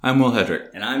I'm Will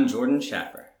Hedrick. And I'm Jordan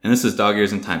Schaffer. And this is Dog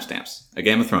Ears and Timestamps, a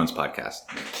Game of Thrones podcast.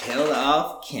 We killed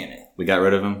off Kenneth. We got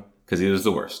rid of him because he was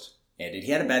the worst. Yeah, dude,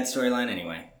 he had a bad storyline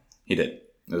anyway. He did.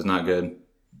 It was not good.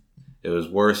 It was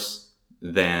worse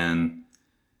than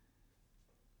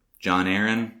Jon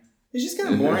Arryn. It's just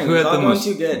kind of boring. Who It was had all the going most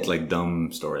too good. dumb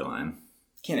storyline?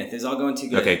 Kenneth, it was all going too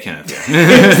good. Okay, Kenneth,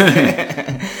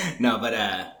 yeah. No, but,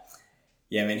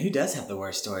 yeah, man, who does have the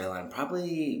worst storyline?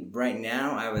 Probably right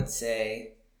now, I would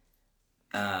say...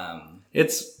 I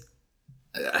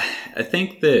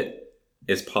think that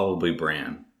it's probably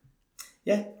Bran.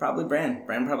 Yeah, probably Bran.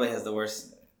 Bran probably has the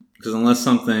worst. Because unless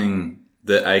something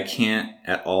that I can't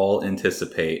at all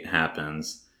anticipate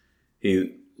happens,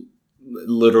 he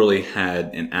literally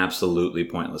had an absolutely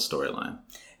pointless storyline.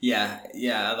 Yeah,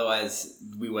 otherwise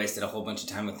we wasted a whole bunch of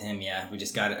time with him, yeah. We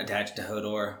just got attached to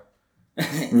Hodor.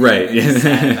 Right, yeah.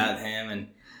 Sad about him. And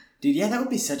dude, yeah, that would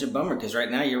be such a bummer, because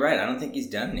right now, you're right, I don't think he's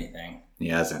done anything. He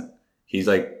hasn't. He's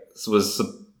was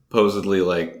supposedly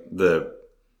the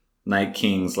Night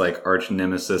King's arch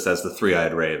nemesis as the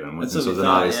Three-Eyed Raven. Which was then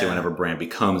obviously whenever Bran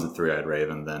becomes the Three-Eyed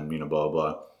Raven, then, blah, blah,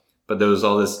 blah. But there was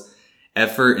all this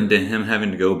effort into him having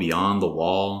to go beyond the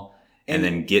wall and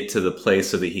then get to the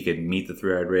place so that he could meet the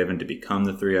Three-Eyed Raven to become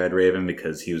the Three-Eyed Raven,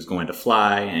 because he was going to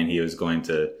fly and he was going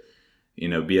to,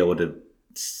 be able to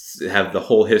have the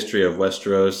whole history of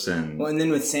Westeros and well, and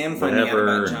then with Sam finding out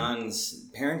about Jon's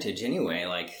parentage anyway,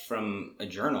 from a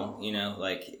journal,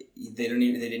 they didn't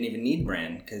even need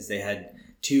Bran, because they had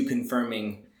two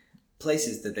confirming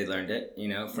places that they learned it,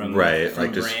 from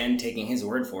Bran taking his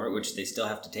word for it, which they still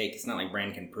have to take. It's not like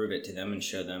Bran can prove it to them and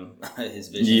show them his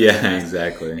vision. Yeah,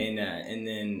 exactly. And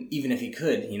then even if he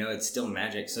could, it's still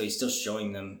magic, so he's still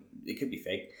showing them it could be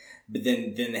fake. But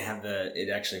then they have it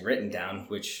actually written down,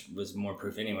 which was more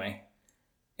proof anyway.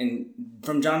 And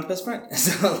from Jon's best friend.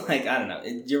 So, I don't know.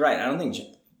 You're right. I don't think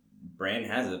Bran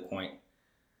has a point.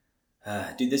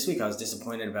 Dude, this week I was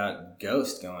disappointed about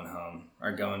Ghost going home.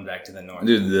 Or going back to the north.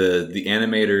 Dude, the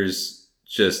animators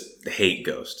just hate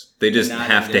Ghost. They just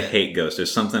have to hate Ghost.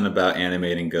 There's something about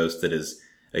animating Ghost that is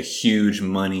a huge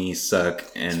money suck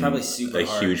and it's probably super a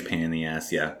hard. Huge pain in the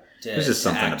ass, yeah. There's just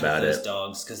something about those it.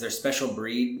 Dogs, because they're a special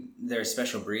breed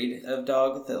of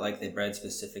dog that they bred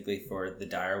specifically for the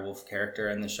direwolf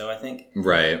character in the show, I think.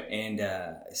 Right. And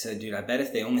so, dude, I bet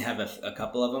if they only have a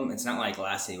couple of them, it's not like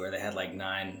Lassie where they had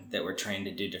 9 that were trained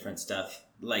to do different stuff.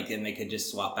 And they could just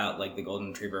swap out the golden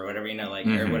retriever or whatever,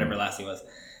 or whatever Lassie was.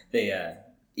 They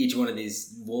each one of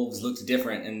these wolves looked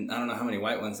different, and I don't know how many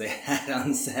white ones they had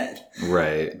on set.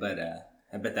 Right. But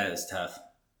I bet that was tough.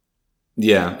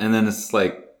 Yeah, and then it's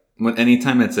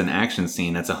anytime it's an action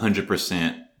scene, that's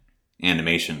 100%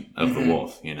 animation of the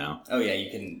wolf, Oh, yeah,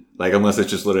 you can... unless it's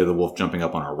just literally the wolf jumping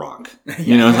up on a rock.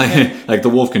 The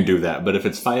wolf can do that. But if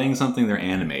it's fighting something, they're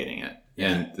animating it. Yeah.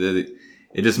 And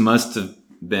it just must have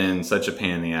been such a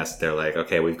pain in the ass that they're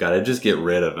okay, we've got to just get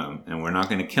rid of him. And we're not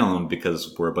going to kill him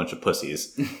because we're a bunch of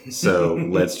pussies. So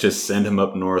let's just send him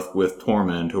up north with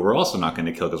Tormund, who we're also not going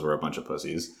to kill because we're a bunch of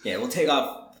pussies. Yeah, we'll take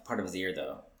off part of his ear,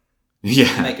 though.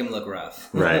 Yeah. Make him look rough.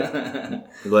 Right.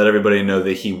 Let everybody know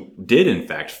that he did, in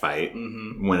fact, fight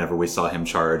whenever we saw him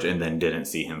charge and then didn't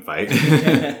see him fight.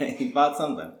 He fought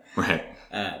something. Right.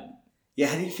 Yeah,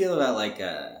 how do you feel about,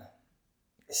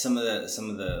 some of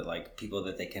the people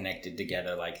that they connected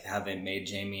together, how they made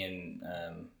Jaime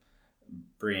and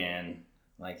Brienne,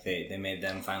 they made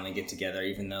them finally get together,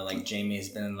 even though, Jaime has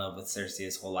been in love with Cersei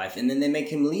his whole life, and then they make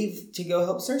him leave to go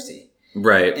help Cersei.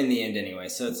 Right. In the end, anyway.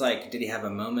 So it's did he have a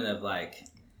moment of I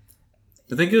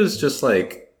think it was just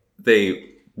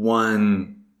they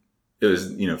won. It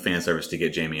was fan service to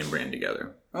get Jaime and Bran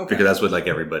together. Okay. Because that's what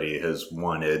everybody has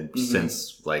wanted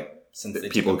since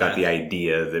people got the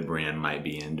idea that Bran might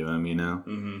be into him.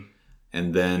 Mm-hmm.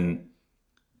 And then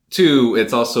 2,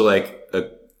 it's also an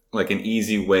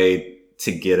easy way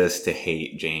to get us to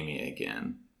hate Jaime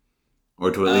again. Or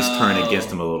to at least turn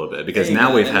against him a little bit. Because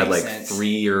now we've had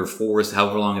 3 or 4,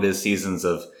 however long it is, seasons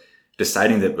of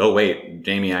deciding that, oh wait,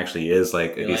 Jaime actually is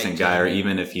a decent guy. Or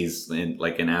even if he's an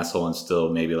asshole and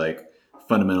still maybe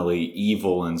fundamentally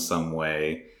evil in some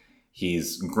way,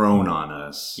 he's grown on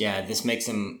us. Yeah, this makes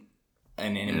him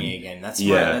an enemy again. That's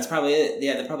smart. That's probably it.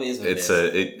 Yeah, that probably is what it is.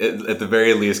 It at the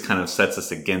very least kind of sets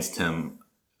us against him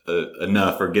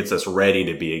enough, or gets us ready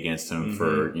to be against him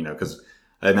for, because...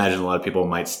 I imagine a lot of people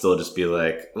might still just be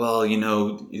well,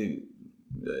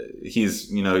 he's,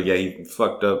 he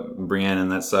fucked up Brienne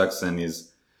and that sucks, and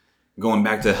he's going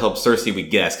back to help Cersei, we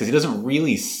guess, because he doesn't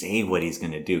really say what he's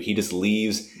going to do. He just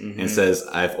leaves and says,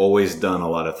 I've always done a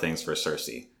lot of things for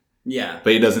Cersei. Yeah.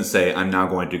 But he doesn't say, I'm now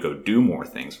going to go do more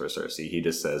things for Cersei. He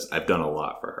just says, I've done a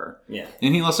lot for her. Yeah.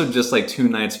 And he also just like 2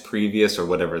 nights previous or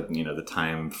whatever, the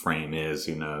time frame is,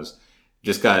 who knows,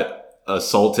 just got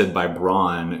assaulted by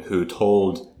Bronn, who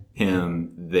told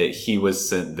him that he was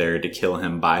sent there to kill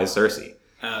him by Cersei.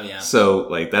 Oh, yeah. So,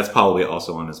 like, that's probably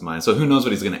also on his mind. So who knows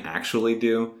what he's going to actually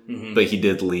do. Mm-hmm. But he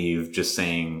did leave just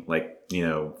saying, like,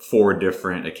 4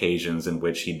 different occasions in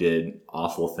which he did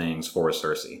awful things for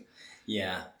Cersei.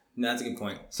 Yeah. No, that's a good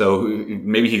point. So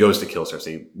maybe he goes to kill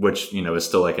Cersei, which, is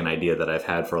still like an idea that I've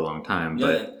had for a long time.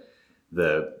 Yeah.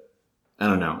 But I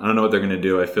don't know. I don't know what they're going to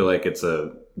do. I feel like it's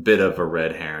a bit of a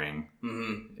red herring.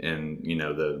 Mm-hmm. And,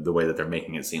 the way that they're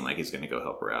making it seem like he's going to go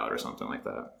help her out or something like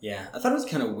that. Yeah. I thought it was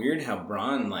kind of weird how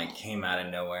Bronn, like, came out of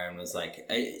nowhere and was like...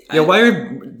 why are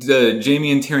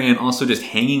Jaime and Tyrion also just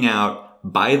hanging out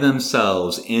by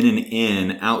themselves in an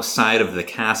inn outside of the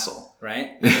castle?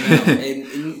 Right?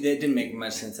 It didn't make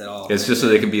much sense at all. It's just so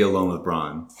they can be alone with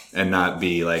Bronn and not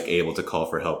be, like, able to call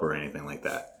for help or anything like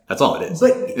that. That's all it is.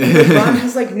 But Bronn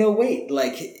has, like, no weight.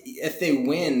 Like, if they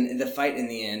win the fight in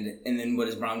the end, and then what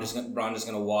is Bronn just going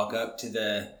to walk up to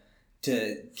the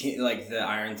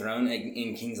Iron Throne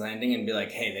in King's Landing and be like,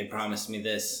 hey, they promised me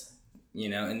this,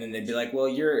 and then they'd be like, well,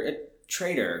 you're a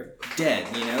traitor, dead,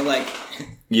 like...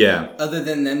 Yeah. Other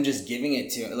than them just giving it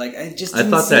to him. Like, I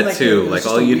thought that too. Like,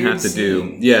 all you'd have to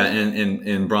do. Yeah,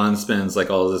 and Bronn spends, like,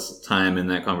 all this time in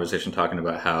that conversation talking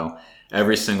about how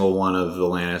every single one of the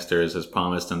Lannisters has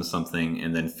promised him something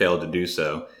and then failed to do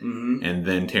so. Mm-hmm. And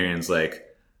then Tyrion's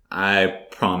like, I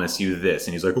promise you this.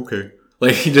 And he's like, okay.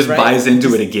 Like, he just buys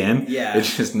into it again. Yeah.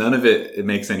 It's just none of it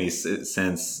makes any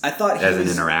sense as an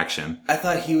interaction. I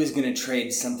thought he was going to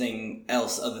trade something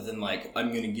else other than, like, I'm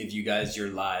going to give you guys your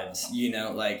lives,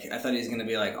 Like, I thought he was going to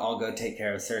be like, I'll go take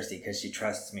care of Cersei because she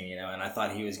trusts me, And I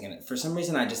thought he was going to... For some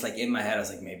reason, I just, like, in my head, I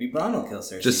was like, maybe Bronn will kill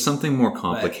Cersei. Just something more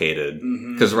complicated.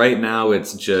 Because right now,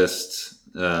 it's just...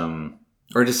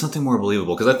 or just something more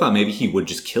believable, because I thought maybe he would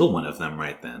just kill one of them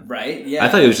right then. Right? Yeah. I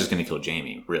thought he was just going to kill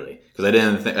Jaime, really, because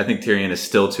I think Tyrion is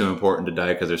still too important to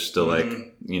die because there's still like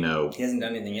he hasn't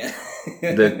done anything yet.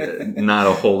 not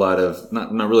a whole lot of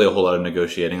not really a whole lot of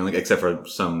negotiating, like, except for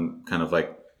some kind of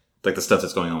like the stuff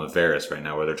that's going on with Varys right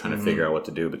now, where they're trying to figure out what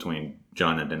to do between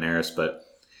Jon and Daenerys, but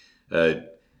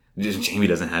Jaime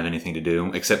doesn't have anything to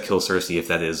do except kill Cersei, if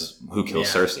that is who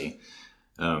kills Cersei.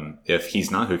 If he's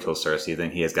not who kills Cersei,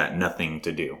 then he has got nothing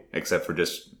to do except for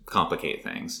just complicate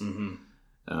things.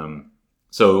 Mm-hmm.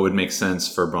 So it would make sense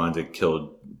for Bronn to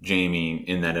kill Jaime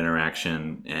in that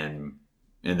interaction, and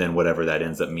then whatever that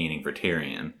ends up meaning for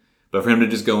Tyrion. But for him to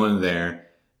just go in there,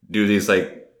 do these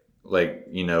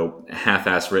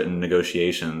half-ass written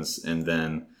negotiations, and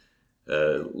then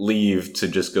leave to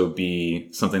just go be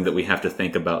something that we have to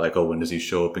think about, like, oh, when does he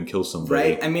show up and kill somebody?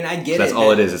 Right. I mean, I get it. That's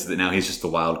all it is that now he's just the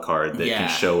wild card that can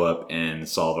show up and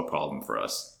solve a problem for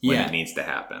us when it needs to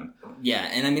happen. Yeah,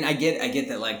 and I mean, I get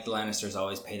that, like, the Lannisters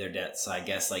always pay their debts, so I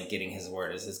guess, like, getting his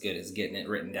word is as good as getting it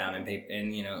written down in paper,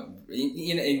 and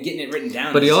and getting it written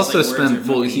down. But he also spent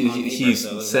he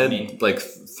said like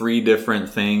 3 different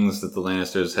things that the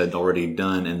Lannisters had already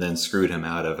done and then screwed him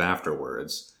out of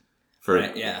afterwards.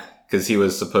 Right, yeah. Because he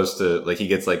was supposed to, like, he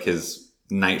gets, like, his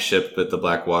night ship at the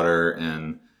Blackwater,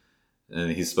 and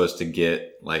he's supposed to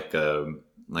get, like a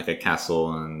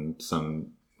castle and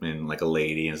like, a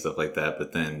lady and stuff like that.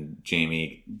 But then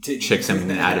Jaime chicks him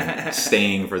out of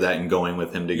staying for that and going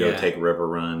with him to go take River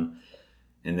Run.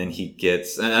 And then he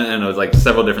gets, I don't know, like,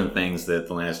 several different things that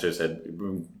the Lannisters had,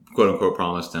 quote unquote,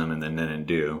 promised him and then didn't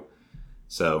do.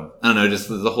 So, I don't know, just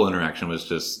the whole interaction was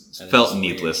just felt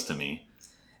needless to me.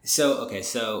 So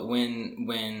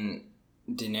when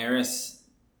Daenerys,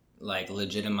 like,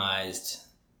 legitimized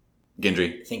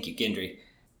Gendry. Thank you, Gendry.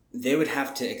 They would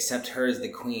have to accept her as the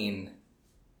queen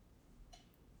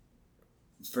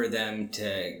for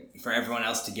everyone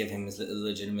else to give him his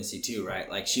legitimacy too, right?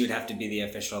 Like, she would have to be the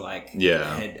official, like,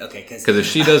 head. Okay, because if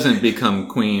she doesn't become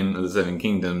queen of the Seven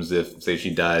Kingdoms, if, say,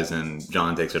 she dies and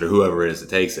Jon takes it, or whoever it is that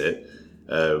takes it,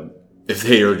 if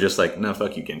they are just like, no,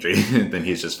 fuck you, Gendry, then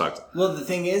he's just fucked. Well, the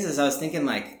thing is I was thinking,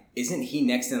 like, isn't he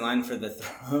next in line for the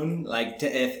throne? Like,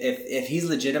 if he's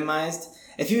legitimized,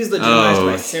 if he was legitimized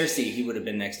by Cersei, he would have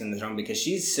been next in the throne, because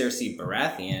she's Cersei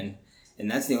Baratheon, and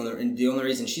that's the only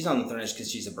reason she's on the throne is because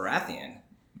she's a Baratheon.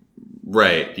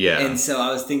 Right. Yeah. And so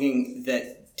I was thinking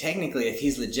that technically, if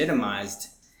he's legitimized,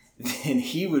 then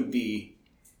he would be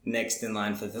next in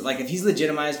line for like, if he's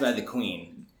legitimized by the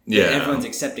queen, everyone's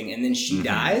accepting, and then she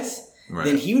dies. Right.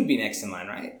 Then he would be next in line,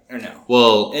 right? Or no?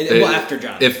 Well, after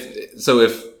Jon. If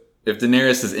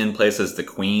Daenerys is in place as the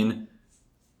queen,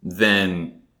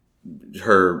 then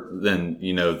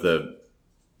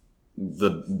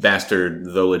the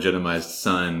bastard, the legitimized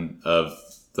son of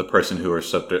the person who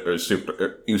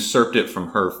usurped it from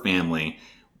her family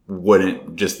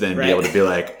wouldn't just then be able to be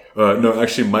like, no,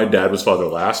 actually my dad was father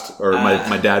last, or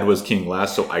my dad was king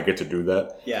last, so I get to do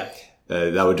that. Yeah.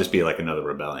 That would just be like another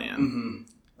rebellion.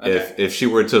 Mm-hmm. Okay. If she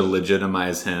were to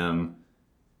legitimize him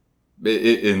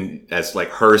as like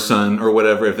her son or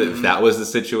whatever, if that was the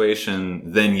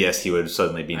situation, then yes, he would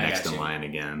suddenly be next in line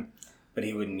again. But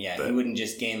he wouldn't. Yeah, he wouldn't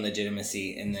just gain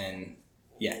legitimacy and then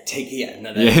take. Yeah,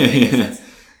 no, that makes sense.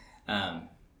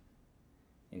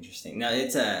 Interesting. No,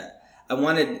 it's a.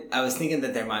 I was thinking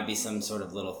that there might be some sort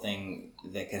of little thing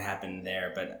that could happen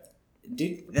there, but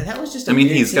dude, that was just.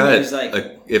 He's got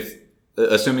if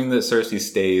assuming that Cersei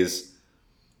stays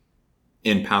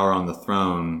in power on the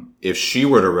throne, if she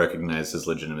were to recognize his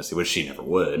legitimacy, which she never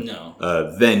would,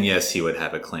 then yes, he would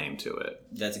have a claim to it.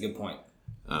 That's a good point.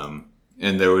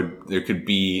 And there could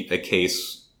be a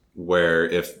case where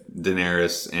if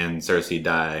Daenerys and Cersei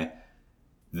die,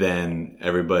 then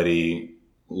everybody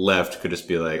left could just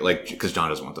be like, because Jon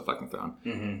doesn't want the fucking throne.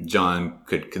 Mm-hmm. Jon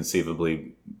could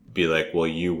conceivably be like, well,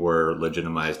 you were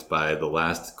legitimized by the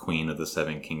last queen of the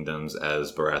Seven Kingdoms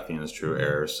as Baratheon's true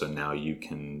heir, so now you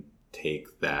can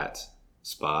take that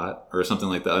spot or something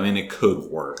like that. I mean, it could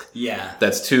work. Yeah.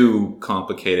 That's too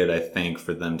complicated, I think,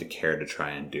 for them to care to try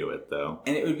and do it, though.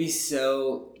 And it would be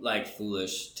so,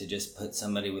 foolish to just put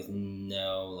somebody with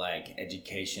no,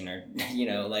 education or,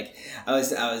 I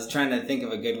was trying to think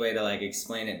of a good way to,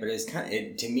 explain it, but it was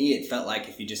to me, it felt like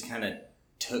if you just kind of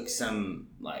took some,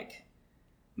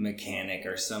 mechanic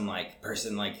or some,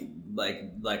 person, a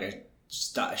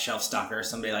shelf stalker or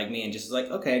somebody like me and just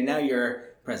okay, now you're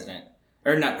president.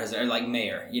 Or not president, or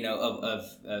mayor,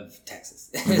 of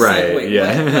Texas. It's right, wait,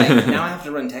 yeah. What? Now I have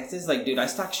to run Texas? Dude, I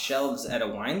stock shelves at a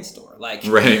wine store. Right.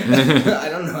 I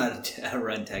don't know how to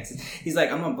run Texas. He's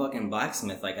like, I'm a fucking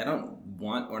blacksmith. I don't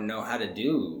want or know how to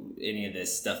do any of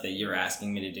this stuff that you're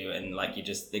asking me to do. And, you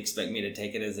just expect me to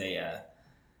take it as a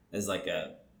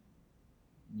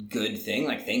good thing.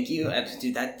 Thank you.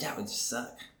 Dude, that would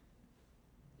suck.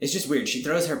 It's just weird. She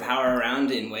throws her power around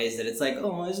in ways that it's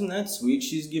oh, isn't that sweet?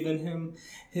 She's given him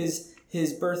his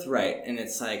birthright. And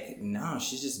it's no,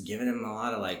 she's just giving him a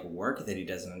lot of work that he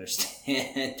doesn't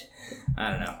understand. I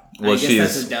don't know. Well, I guess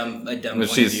that's a dumb point of view.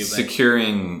 She's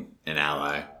securing an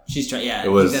ally. She's trying, I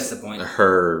think that's the point.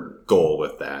 Her goal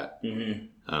with that.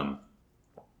 Mm-hmm.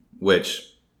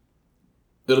 Which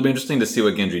it'll be interesting to see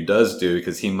what Gendry does do,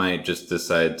 because he might just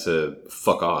decide to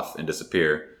fuck off and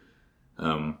disappear.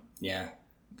 Yeah.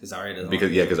 Because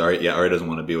Arya doesn't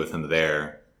want to be with him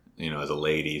there, as a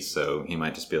lady. So he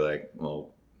might just be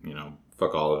well,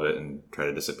 fuck all of it and try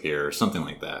to disappear or something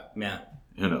like that. Yeah.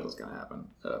 Who knows what's going to happen?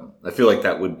 I feel like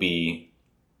that would be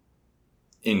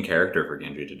in character for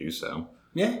Gendry to do so.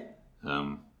 Yeah.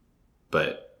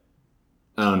 But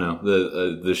I don't know.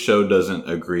 The show doesn't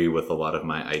agree with a lot of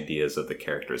my ideas of the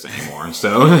characters anymore.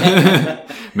 So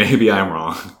maybe I'm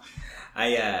wrong.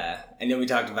 I know we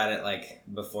talked about it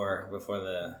before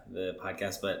the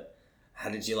podcast, but how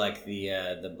did you like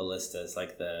the ballistas,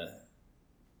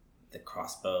 the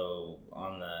crossbow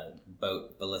on the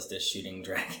boat ballista shooting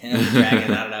dragon? I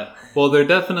don't know. Well, they're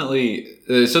definitely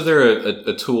they're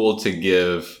a tool to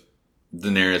give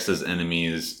Daenerys'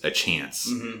 enemies a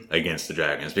chance against the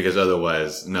dragons, because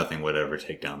otherwise nothing would ever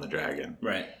take down the dragon.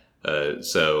 Right.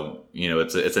 So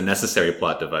it's a necessary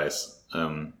plot device.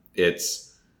 It's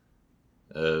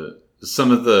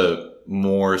some of the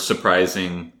more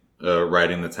surprising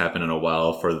writing that's happened in a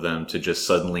while for them to just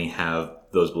suddenly have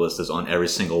those ballistas on every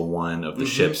single one of the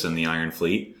ships in the Iron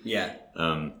Fleet. Yeah.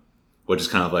 Which is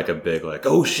kind of a big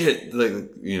oh shit,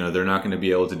 they're not going to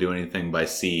be able to do anything by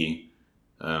sea.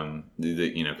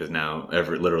 Because now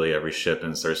literally every ship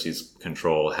in Cersei's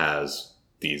control has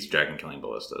these dragon killing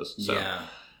ballistas. So, yeah.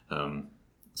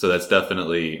 So that's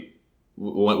definitely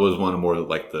what was one of more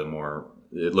the more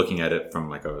looking at it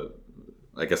from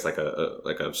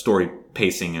a story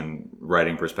pacing and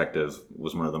writing perspective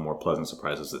was one of the more pleasant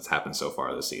surprises that's happened so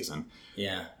far this season.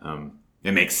 Yeah.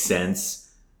 It makes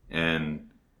sense and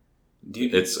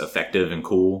it's effective and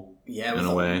cool. Yeah, in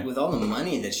a way. With all the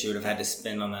money that she would have had to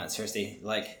spend on that, Cersei,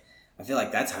 I feel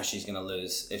like that's how she's going to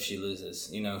lose if she loses.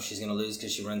 She's going to lose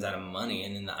because she runs out of money,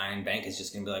 and then the Iron Bank is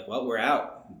just going to be well, we're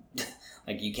out.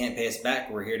 You can't pay us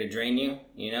back. We're here to drain you,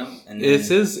 And then,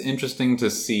 it is interesting to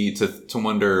see, to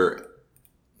wonder,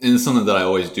 and it's something that I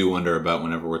always do wonder about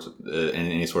whenever we're in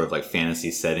any sort of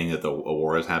fantasy setting that a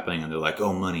war is happening, and they're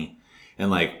oh, money.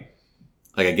 And I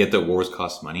get that wars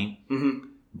cost money,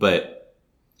 but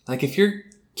if you're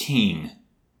king,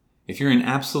 if you're an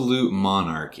absolute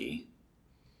monarchy,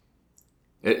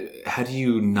 how do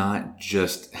you not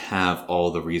just have all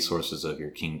the resources of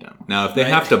your kingdom? Now, if they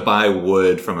have to buy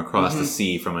wood from across the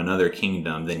sea from another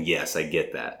kingdom, then yes, I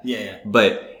get that. Yeah.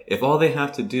 But if all they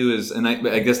have to do is, and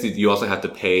I guess you also have to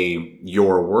pay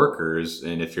your workers,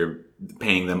 and if you're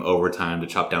paying them overtime to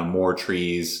chop down more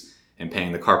trees and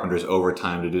paying the carpenters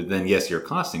overtime to do, then yes, your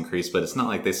costs increase, but it's not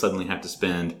like they suddenly have to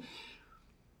spend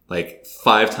like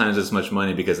 5 times as much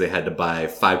money because they had to buy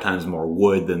 5 times more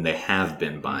wood than they have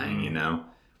been buying, you know?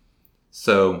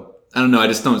 So, I don't know, I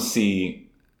just don't see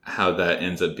how that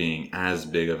ends up being as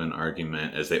big of an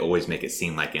argument as they always make it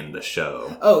seem like in the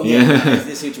show. Oh, yeah.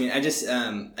 I see what you mean. I just,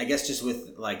 I guess just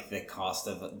with, like, the cost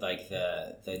of, like,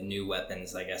 the new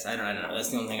weapons, I guess. I don't know.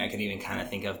 That's the only thing I could even kind of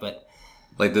think of, but...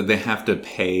 Like, did they have to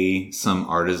pay some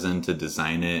artisan to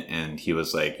design it? And he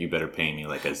was like, you better pay me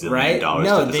like $1 zillion to design this.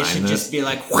 No, they should just be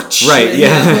like, whoosh. Right,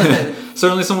 yeah.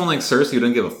 Certainly someone like Cersei who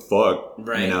doesn't give a fuck,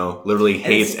 right. You know, literally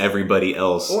hates everybody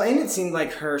else. Well, and it seemed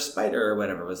like her spider or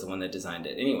whatever was the one that designed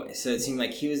it anyway. So it seemed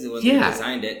like he was the one that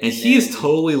designed it. And he is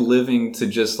totally living to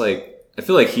just like, I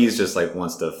feel like he's just like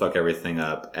wants to fuck everything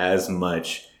up as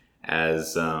much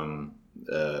as Bolton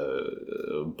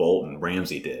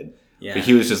Ramsay did. Yeah. But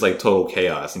he was just like total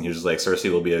chaos, and he was just like,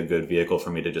 Cersei will be a good vehicle for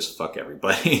me to just fuck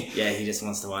everybody. Yeah, he just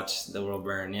wants to watch the world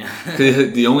burn, yeah.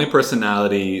 The only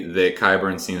personality that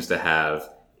Qyburn seems to have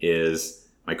is,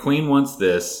 my queen wants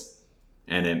this,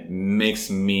 and it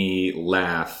makes me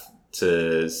laugh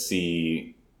to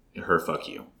see her fuck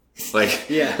you. Like,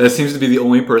 that seems to be the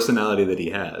only personality that he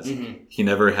has. Mm-hmm. He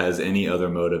never has any other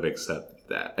motive except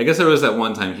that. I guess there was that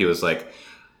one time he was like,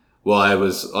 well,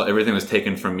 everything was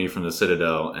taken from me from the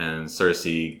Citadel, and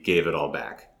Cersei gave it all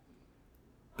back.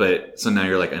 But, so now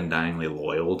you're like undyingly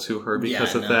loyal to her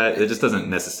because of that? It just doesn't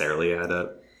necessarily add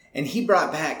up. And he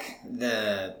brought back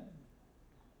the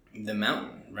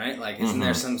mountain, right? Like, isn't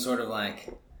there some sort of like,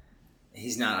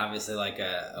 he's not obviously like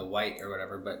a white or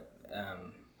whatever, but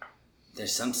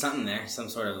there's something there, some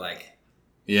sort of like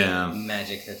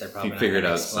magic that they're probably he figured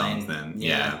out explain. Something,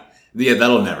 Yeah,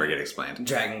 that'll never get explained.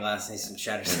 Dragon glass needs some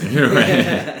shatters.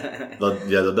 Right.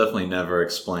 They'll definitely never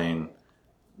explain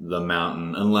the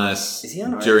mountain unless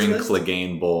during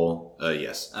Clegane Bowl.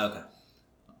 Yes. Okay.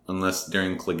 Unless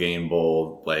during Clegane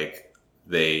Bowl, like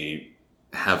they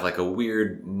have like a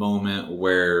weird moment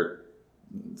where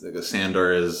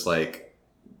Sandor is like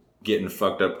getting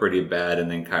fucked up pretty bad,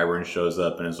 and then Qyburn shows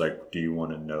up and is like, do you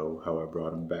want to know how I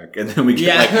brought him back? And then we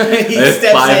get like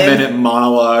a 5-minute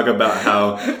monologue about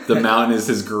how the mountain is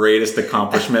his greatest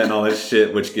accomplishment and all this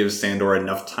shit, which gives Sandor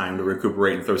enough time to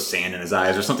recuperate and throw sand in his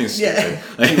eyes or something stupid.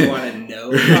 Yeah. Do you want to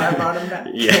know how I brought him back?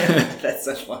 Yeah. That's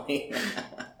so funny.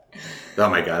 Oh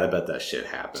my god, I bet that shit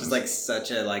happens. Just like such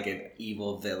a like an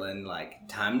evil villain, like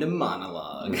time to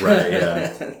monologue. Right,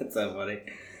 yeah. That's so funny.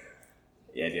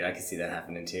 Yeah, dude, I can see that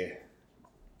happening too.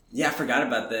 Yeah, I forgot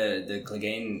about the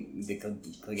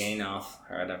Clegane off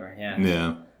or whatever. Yeah.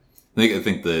 Yeah. I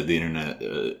think the internet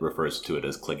refers to it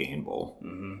as Clegane Bowl.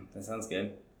 Mm-hmm. That sounds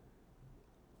good.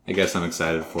 I guess I'm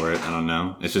excited for it. I don't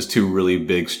know. It's just 2 really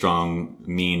big, strong,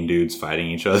 mean dudes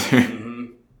fighting each other. Mm-hmm.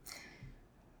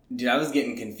 Dude, I was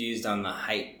getting confused on the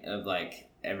height of like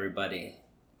everybody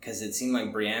because it seemed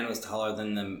like Brienne was taller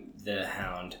than the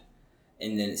Hound,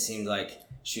 and then it seemed like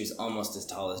she was almost as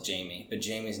tall as Jaime, but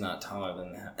Jaime's not taller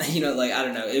than that. You know, like, I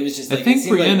don't know. It was just like, it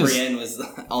seemed like Brienne was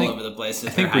all over the place. I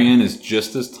think Brienne is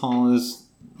just as tall as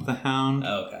the Hound.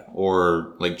 Oh, okay.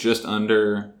 Or, like, just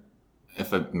under,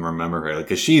 if I remember correctly,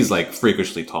 because she's, like,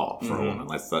 freakishly tall for a woman.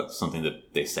 That's something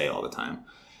that they say all the time.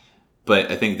 But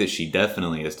I think that she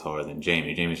definitely is taller than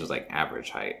Jaime. Jaime's just, like,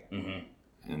 average height.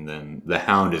 Mm-hmm. And then the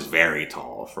Hound is very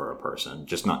tall for a person,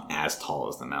 just not as tall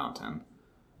as the Mountain.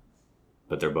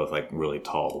 But they're both, like, really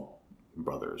tall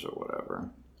brothers or whatever.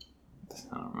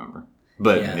 I don't remember.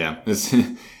 But, yeah.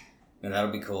 No,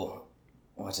 that'll be cool.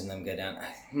 Watching them go down.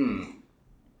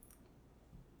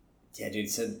 Yeah, dude,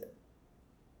 so...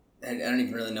 I don't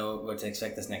even really know what to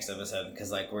expect this next episode.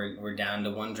 Because, like, we're down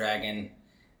to 1 dragon.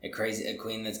 A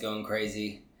queen that's going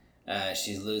crazy.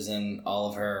 She's losing all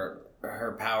of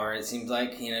her power, it seems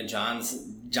like. You know, Jon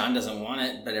doesn't want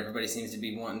it, but everybody seems to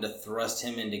be wanting to thrust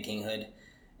him into kinghood.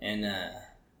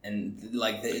 And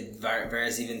like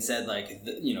Varys even said, like,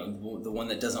 the one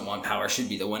that doesn't want power should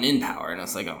be the one in power. And I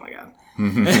was like, oh my god.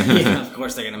 Of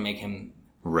course they're gonna make him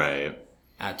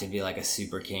out to be like a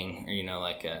super king, or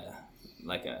like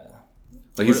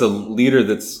he's a leader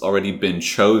that's already been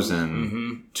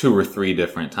chosen 2 or 3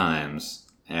 different times,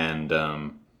 and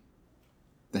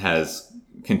has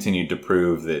continued to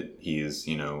prove that he's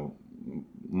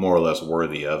more or less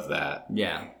worthy of that.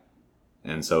 Yeah.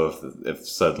 And so if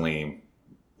suddenly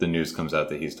the news comes out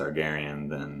that he's Targaryen,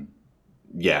 then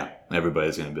yeah,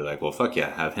 everybody's going to be like, well, fuck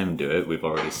yeah, have him do it. We've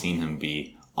already seen him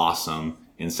be awesome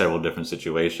in several different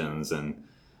situations. And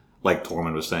like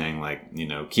Tormund was saying, like, you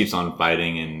know, keeps on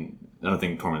fighting. And I don't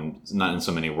think Tormund, not in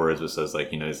so many words, but says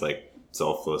like, you know, he's like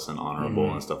selfless and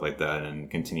honorable and stuff like that, and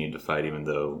continued to fight even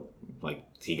though like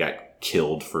he got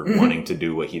killed for wanting to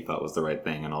do what he thought was the right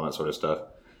thing and all that sort of stuff.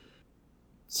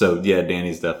 So yeah,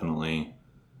 Dany's definitely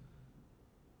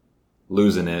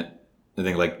losing it. I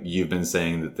think, like you've been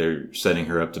saying, that they're setting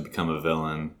her up to become a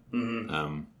villain.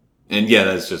 And yeah,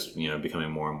 that's just, you know, becoming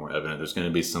more and more evident. There's going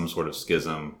to be some sort of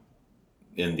schism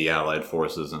in the Allied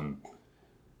forces, and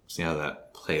see how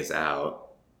that plays out.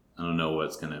 I don't know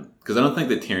what's going to... Because I don't think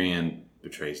that Tyrion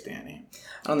betrays Dany.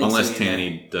 Unless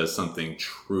Dany does something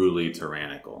truly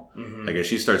tyrannical. Like if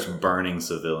she starts burning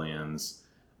civilians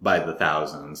by the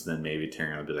thousands, then maybe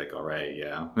Tyrion would be like, all right,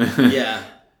 yeah. Yeah.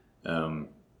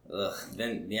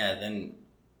 Then...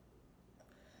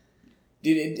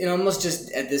 Dude, it almost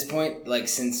just, at this point, like,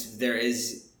 since there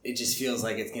is... It just feels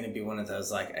like it's going to be one of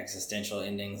those, like, existential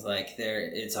endings. Like,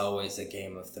 it's always a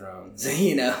Game of Thrones,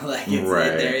 you know? Like,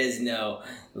 right. There is no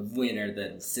winner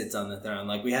that sits on the throne.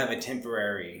 Like, we have a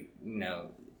temporary,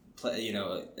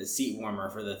 a seat warmer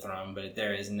for the throne, but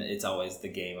there isn't. It's always the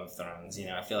Game of Thrones, you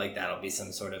know? I feel like that'll be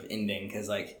some sort of ending, because,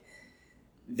 like,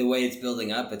 the way it's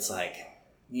building up, it's like,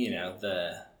 you know,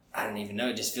 I don't even know,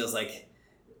 it just feels like...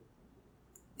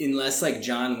 Unless, like,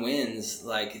 Jon wins,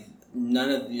 like,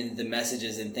 none of the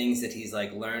messages and things that he's,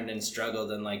 like, learned and struggled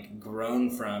and, like,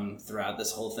 grown from throughout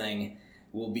this whole thing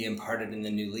will be imparted in the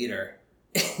new leader.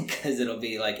 Because it'll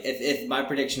be, like, if my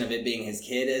prediction of it being his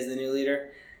kid as the new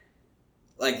leader,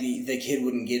 like, the kid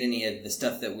wouldn't get any of the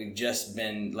stuff that we've just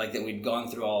been, like, that we've gone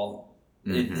through all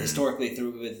historically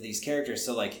through with these characters.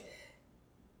 So, like,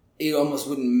 it almost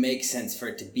wouldn't make sense for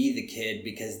it to be the kid,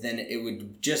 because then it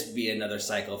would just be another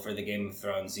cycle for the Game of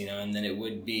Thrones, you know, and then it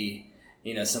would be,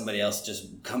 you know, somebody else just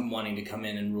wanting to come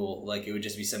in and rule. Like, it would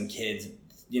just be some kids,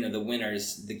 you know,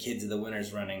 the kids of the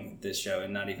winners running this show,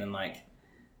 and not even, like,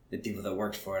 the people that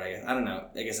worked for it, I guess. I don't know.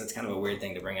 I guess that's kind of a weird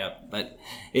thing to bring up, but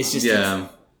it's just...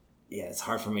 It's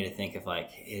hard for me to think of, like,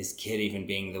 his kid even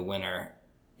being the winner,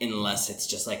 unless it's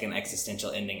just, like, an existential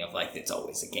ending of, like, it's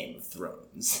always a Game of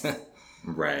Thrones.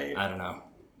 Right. I don't know.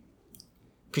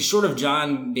 Because short of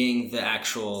Jon being the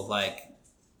actual, like,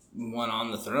 one on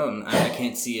the throne, I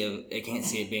can't see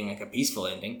it being, like, a peaceful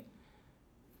ending.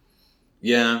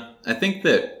 Yeah, I think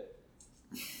that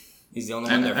he's the only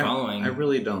one they're following. I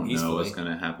really don't know what's going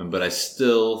to happen, but I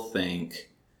still think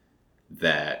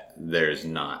that there's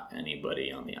not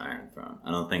anybody on the Iron Throne.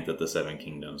 I don't think that the Seven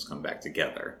Kingdoms come back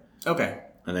together. Okay.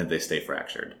 I think they stay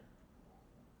fractured.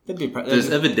 There's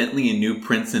evidently a new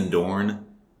prince in Dorne,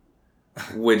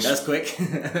 which... That's quick.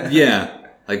 Yeah.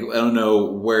 Like, I don't know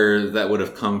where that would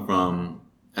have come from.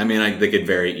 I mean, they could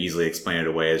very easily explain it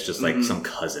away as just, like, some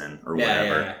cousin or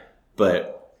whatever. Yeah.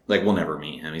 But, like, we'll never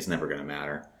meet him. He's never going to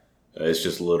matter. It's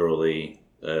just literally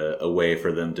a way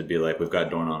for them to be like, we've got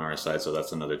Dorne on our side, so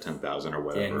that's another 10,000 or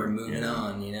whatever. Yeah, and we're moving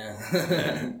on, you know?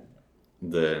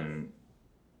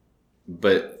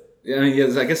 But, I mean,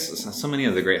 yeah, I guess so many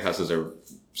of the great houses are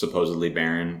supposedly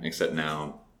barren, except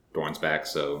now Dorne's back,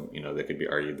 so, you know, they could be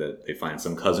argued that they find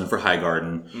some cousin for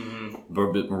Highgarden.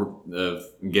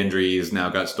 Gendry's now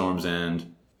got Storm's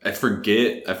End. I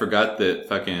forgot that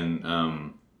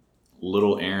fucking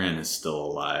little Aaron is still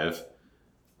alive.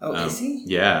 Oh, is he?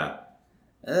 Yeah.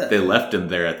 They left him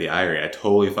there at the Eyrie. I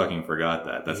totally fucking forgot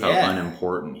that. That's how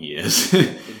unimportant he is.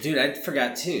 Dude, I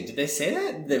forgot too. Did they say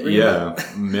that?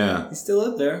 Yeah. He's still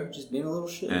up there, just being a little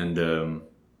shit. And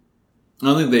I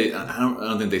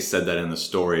don't think they said that in the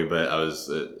story, but I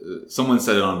was someone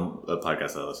said it on a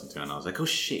podcast I listened to, and I was like, oh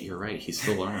shit, you're right. He's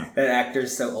still around. That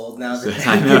actor's so old now.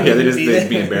 I know. Yeah, they'd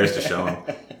be embarrassed to show him.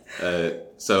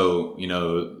 So, you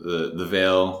know, the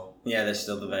Vale. Yeah, there's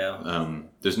still the Vale.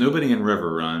 There's nobody in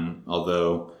Riverrun,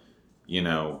 although, you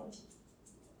know,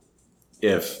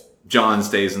 if Jon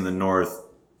stays in the north,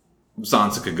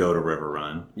 Sansa could go to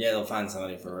Riverrun. Yeah, they'll find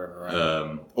somebody for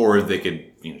Riverrun. Or they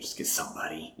could, you know, just get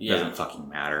somebody. Yeah. Doesn't fucking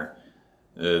matter.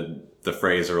 The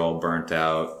Freys are all burnt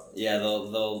out. Yeah,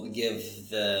 they'll give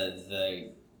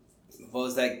the what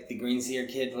was that? The Greenseer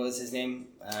kid. What was his name?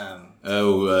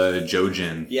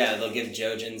 Jojen. Yeah, they'll give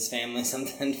Jojen's family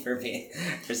something for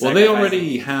Well, they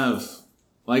already have.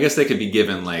 Well, I guess they could be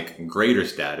given like greater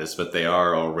status, but they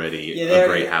are already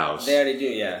great house. They already do.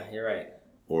 Yeah, you're right.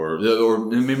 Or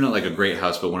maybe not like a great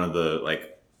house, but one of the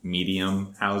like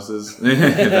medium houses.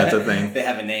 If that's a thing. They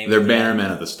have a name. They're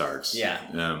bannermen of the Starks.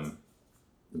 Yeah.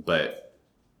 But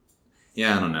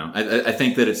yeah, I don't know. I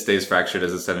think that it stays fractured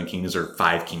as the Seven Kingdoms or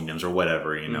Five Kingdoms or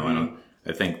whatever. You know,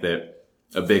 I think that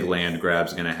a big land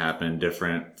grab's going to happen.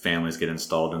 Different families get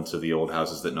installed into the old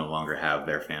houses that no longer have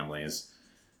their families.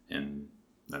 And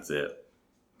that's it.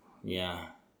 Yeah.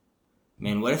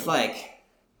 Man, what if, like...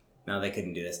 No, they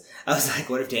couldn't do this. I was like,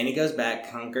 what if Dany goes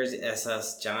back, conquers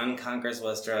Essos, Jon conquers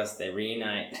Westeros, they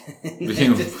reunite. We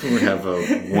have a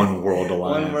one world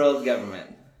alliance. One world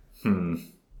government.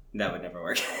 That would never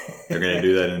work. They're going to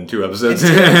do that in 2 episodes.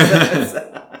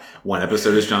 One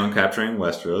episode is Jon capturing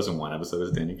Westeros, and one episode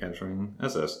is Dany capturing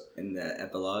Essos. And the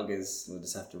epilogue is, we'll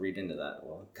just have to read into that.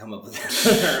 We'll come up with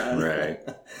our own. Right.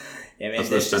 Yeah, man, that's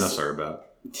what spin-offs are about.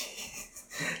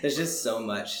 There's just so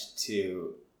much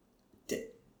to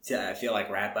I feel like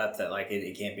wrap up that like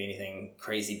it can't be anything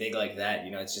crazy big like that.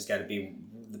 You know, it's just got to be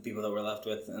the people that we're left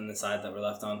with on the side that we're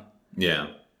left on. Yeah.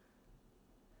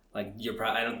 Like I think you're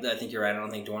right. I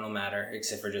don't think Dorne will matter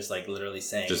except for just like literally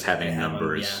saying just having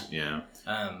numbers. Yeah.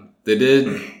 Yeah. They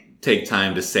did take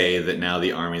time to say that now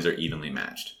the armies are evenly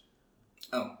matched.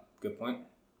 Oh, good point.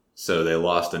 So they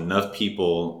lost enough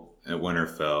people at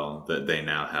Winterfell that they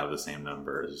now have the same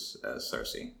numbers as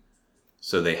Cersei.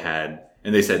 So they had,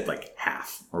 and they said like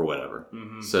half or whatever.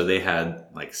 Mm-hmm. So they had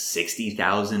like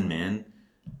 60,000 men.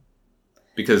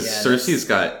 Because Cersei's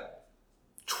got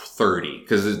 30.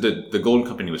 Because the Golden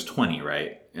Company was 20,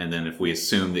 right? And then if we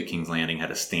assume that King's Landing had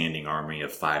a standing army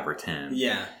of 5 or 10.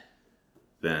 Yeah.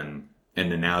 Then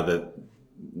now that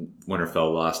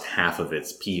Winterfell lost half of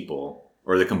its people,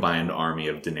 or the combined army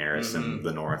of Daenerys and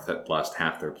the North that lost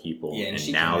half their people,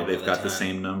 and now they've got the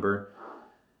same number,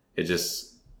 it just...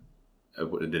 I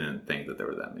didn't think that there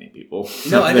were that many people.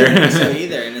 No, I didn't think so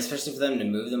either. And especially for them to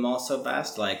move them all so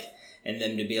fast, like, and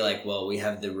them to be like, well, we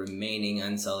have the remaining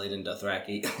Unsullied and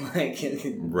Dothraki, like, just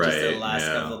the last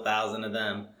couple thousand of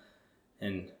them,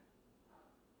 and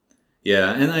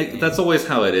yeah, and that's always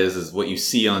how it is what you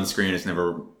see on screen is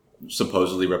never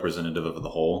supposedly representative of the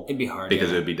whole. It'd be hard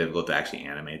because it would be difficult to actually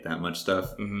animate that much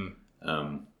stuff.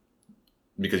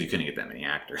 Because you couldn't get that many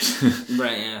actors.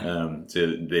 Right, yeah.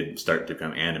 So they'd start to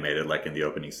become animated, like in the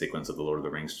opening sequence of the Lord of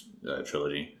the Rings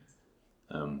trilogy.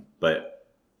 But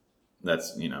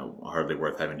that's, hardly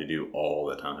worth having to do all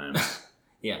the time.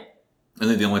 Yeah. I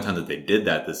think the only time that they did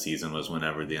that this season was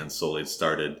whenever the Unsullied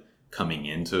started coming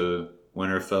into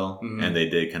Winterfell. And they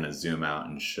did kind of zoom out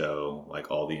and show,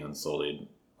 like, all the Unsullied,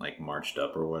 like, marched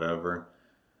up or whatever.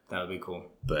 That would be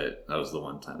cool. But that was the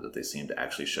one time that they seemed to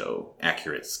actually show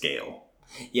accurate scale.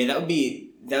 Yeah, that would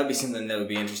be something that would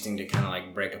be interesting to kind of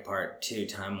like break apart too,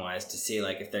 time wise, to see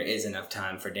like if there is enough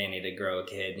time for Dany to grow a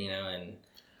kid, and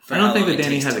I don't think that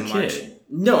Dany has a kid.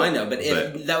 No, I know, but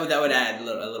if that would add a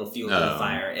little fuel to the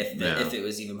fire if it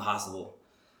was even possible.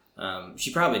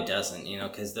 She probably doesn't,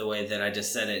 because the way that I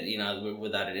just said it,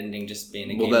 without it ending just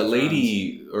being a Game that of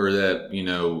lady Thrones. Or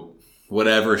that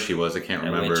whatever she was, I can't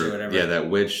remember. Witch or whatever. Yeah, that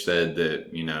witch said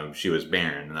that she was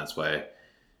barren, and that's why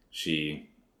she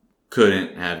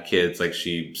couldn't have kids, like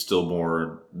she still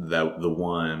bore the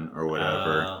one or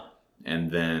whatever, and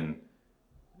then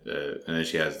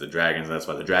she has the dragons. That's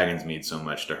why the dragons mean so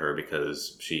much to her,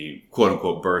 because she quote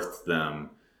unquote birthed them,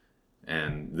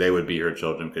 and they would be her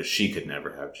children because she could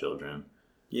never have children.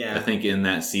 Yeah, I think in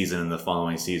that season and the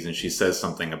following season, she says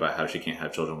something about how she can't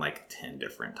have children like 10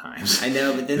 different times. I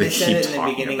know, but then they said it in the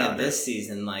beginning of this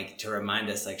season, like to remind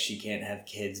us, like she can't have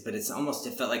kids. But it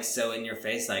felt like so in your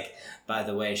face, like, by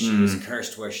the way, she was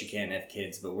cursed where she can't have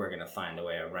kids, but we're gonna find a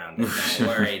way around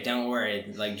it. Don't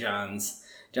worry. Like John's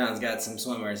got some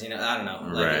swimmers, I don't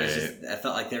know. Like, right. I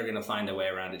felt like they were gonna find a way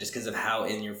around it just because of how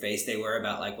in your face they were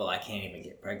about like, well, I can't even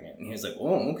get pregnant, and he was like,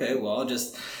 oh, okay, well, I'll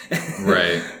just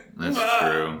right. That's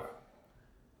true.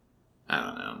 I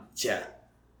don't know. Yeah.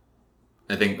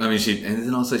 And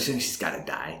then also she's got to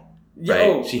die.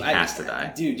 Right? She has to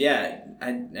die. Dude, yeah.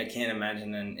 I can't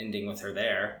imagine an ending with her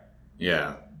there.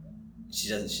 Yeah.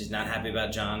 She's not happy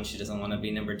about Jon. She doesn't want to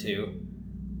be number 2.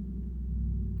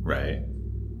 Right.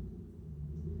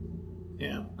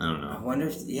 Yeah, I don't know. I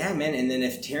wonder man. And then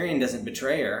if Tyrion doesn't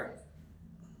betray her,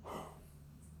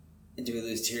 do we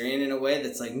lose Tyrion in a way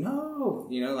that's like, no,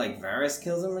 like Varys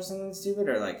kills him or something stupid?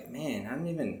 Or like, man,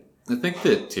 I think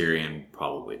that Tyrion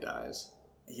probably dies.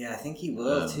 Yeah, I think he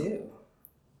will too.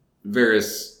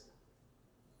 Varys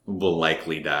will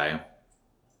likely die.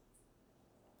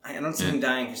 I don't see him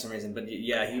dying for some reason, but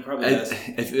yeah, he probably does.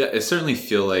 I certainly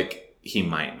feel like he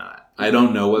might not. I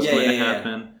don't know what's going to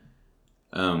happen.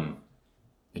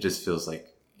 It just feels like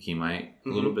he might a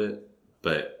little bit,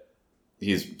 but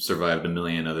he's survived a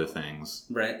million other things.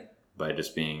 Right. By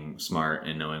just being smart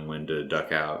and knowing when to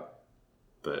duck out.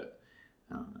 But,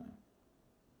 I don't know.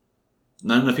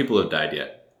 Not enough people have died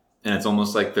yet. And it's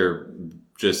almost like they're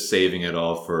just saving it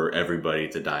all for everybody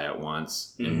to die at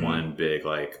once in one big,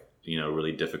 like,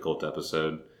 really difficult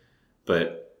episode.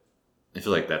 But I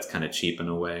feel like that's kind of cheap in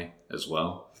a way as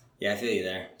well. Yeah, I feel you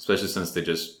there. Especially since they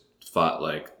just fought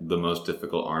like the most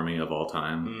difficult army of all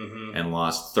time and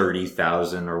lost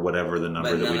 30,000 or whatever the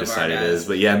number that we decided is.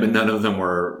 But yeah, but none of them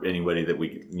were anybody that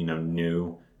we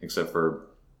knew except for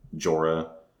Jorah.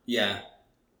 Yeah.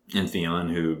 And Theon,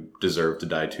 who deserved to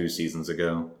die 2 seasons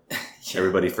ago.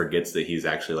 Everybody forgets that he's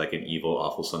actually like an evil,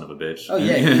 awful son of a bitch. Oh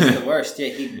yeah, he's the worst. Yeah,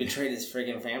 he betrayed his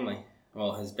friggin' family.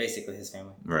 Well, basically his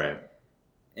family. Right.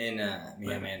 And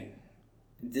man,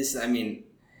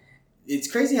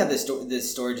 it's crazy how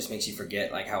this story just makes you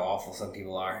forget like how awful some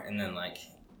people are, and then like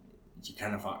you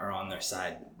kind of are on their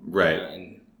side,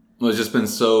 right? Well, it's just been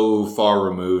so far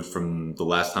removed from the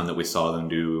last time that we saw them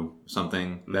do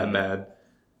something that bad,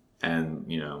 and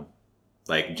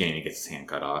like Jaime gets his hand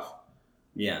cut off,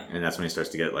 and that's when he starts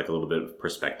to get like a little bit of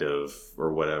perspective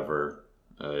or whatever.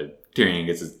 Theon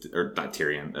gets his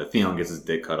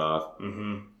dick cut off,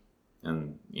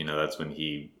 and that's when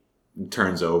he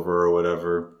turns over or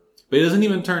whatever. But he doesn't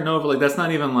even turn over. Like, that's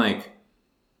not even like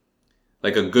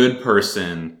a good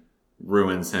person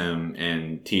ruins him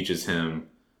and teaches him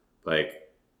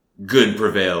like good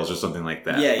prevails or something like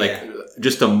that.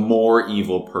 Just a more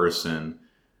evil person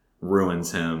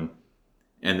ruins him,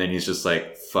 and then he's just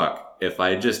like, fuck, if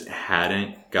I just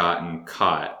hadn't gotten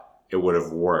caught, it would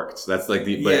have worked. So that's like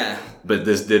but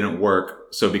this didn't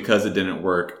work. So because it didn't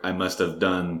work, I must have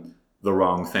done the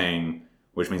wrong thing,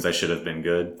 which means I should have been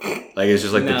good. Like, it's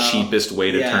just like the cheapest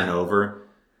way to turn over.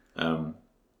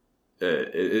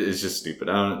 It's just stupid.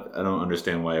 I don't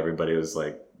understand why everybody was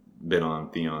like been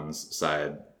on Theon's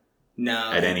side.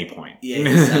 No, at any point. Yeah,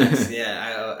 he sucks.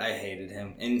 Yeah, I hated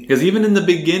him, and because even in the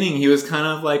beginning, he was kind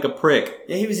of like a prick.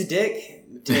 Yeah, he was a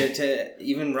dick to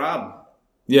even Rob.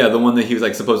 Yeah, the one that he was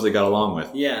like supposedly got along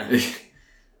with. Yeah.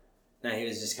 No, he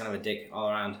was just kind of a dick all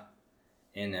around,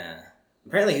 and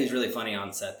apparently he was really funny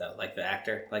on set though, like the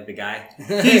actor, like the guy.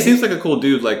 He seems like a cool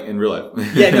dude, like in real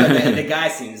life. Yeah, no, the guy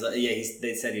seems like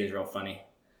they said he was real funny,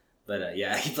 but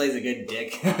he plays a good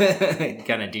dick,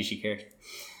 kind of douchey character.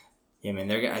 Yeah,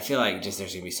 man, I feel like just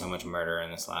there's gonna be so much murder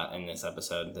in this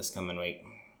episode this coming week.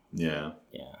 Yeah.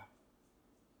 Yeah.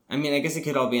 I mean, I guess it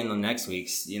could all be in the next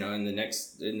week's, in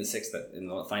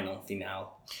the final finale.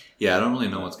 Yeah, I don't really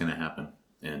know what's gonna happen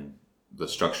in the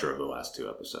structure of the last 2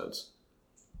 episodes.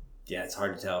 Yeah, it's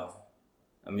hard to tell.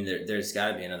 I mean, there's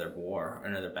got to be another war,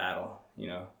 another battle,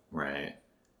 Right.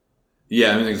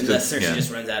 Yeah, I mean, unless Cersei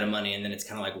just runs out of money, and then it's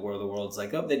kind of like War of the Worlds,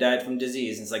 like, oh, they died from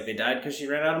disease. And it's like they died because she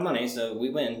ran out of money, so we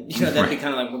win. That'd be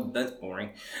kind of like, well, that's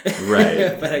boring.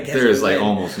 Right. But I guess there's like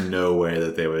almost no way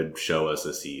that they would show us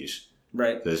a siege.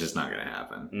 Right. That's just not going to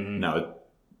happen. Mm-hmm. No,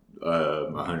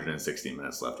 160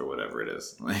 minutes left or whatever it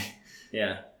is.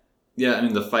 Yeah. Yeah, I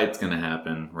mean, the fight's going to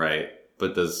happen, right?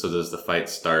 But does the fight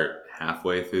start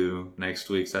halfway through next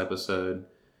week's episode?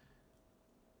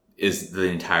 Is the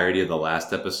entirety of the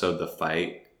last episode the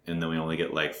fight, and then we only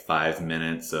get like 5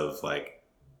 minutes of like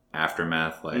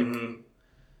aftermath? Like,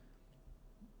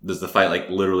 does the fight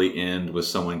like literally end with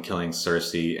someone killing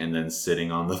Cersei and then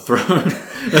sitting on the throne?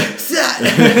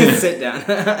 Sit down.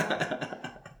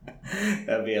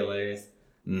 That'd be hilarious.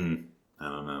 I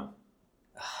don't know.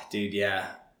 Dude, yeah.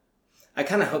 I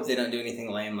kind of hope they don't do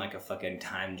anything lame like a fucking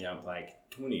time jump, like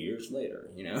 20 years later,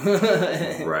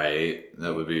 Right.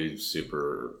 That would be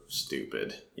super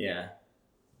stupid. Yeah.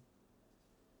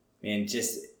 Man,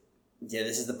 this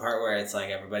is the part where it's like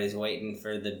everybody's waiting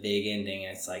for the big ending.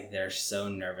 And it's like they're so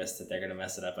nervous that they're going to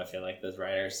mess it up. I feel like those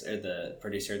writers or the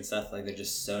producer and stuff, like they're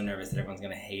just so nervous that everyone's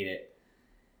going to hate it.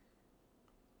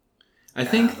 I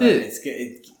think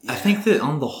that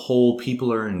on the whole,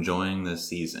 people are enjoying this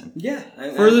season. Yeah.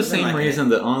 For the same reason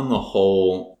that on the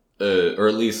whole, or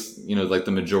at least, like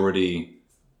the majority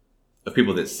of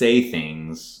people that say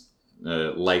things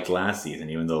liked last season,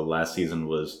 even though last season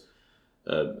was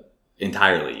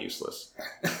entirely useless.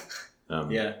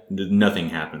 Nothing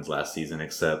happens last season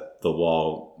except the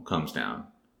wall comes down.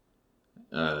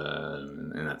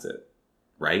 And that's it.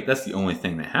 Right? That's the only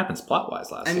thing that happens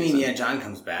plot-wise last season. I mean, yeah, Jon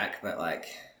comes back, but like...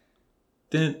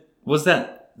 Was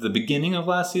that the beginning of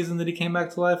last season that he came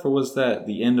back to life, or was that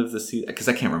the end of the season? Because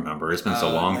I can't remember. It's been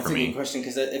so long for me. That's a good question,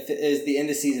 because if it is the end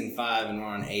of season 5 and we're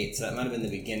on 8, so that might have been the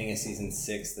beginning of season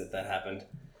 6 that happened.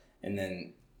 And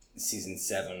then season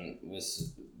 7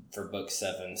 was, for book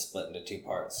 7, split into 2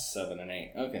 parts, 7 and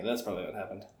 8. Okay, that's probably what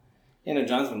happened.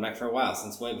 Jon's been back for a while,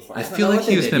 since way before. I feel like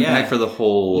he's been back for the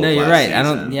whole. No, you're right.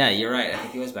 Season. You're right. I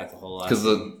think he was back the whole last. Because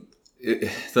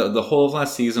the whole of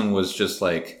last season was just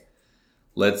like,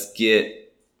 let's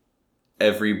get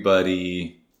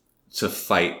everybody to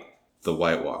fight the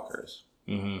White Walkers.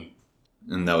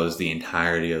 Mm-hmm. And that was the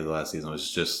entirety of the last season. It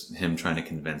was just him trying to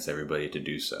convince everybody to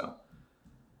do so.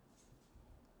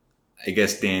 I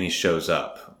guess Dany shows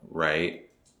up, right?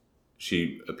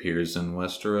 She appears in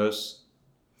Westeros.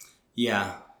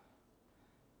 Yeah.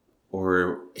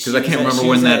 Or because I can't remember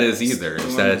when that is either.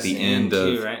 Is that at the end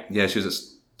of? Too, right? Yeah, she was at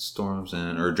Storm's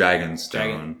End or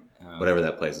Dragonstone, whatever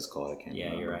that place is called. I can't.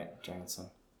 Yeah, remember. You're right, Dragonstone.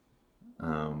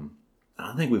 I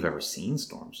don't think we've ever seen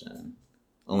Storm's End,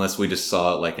 unless we just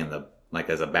saw it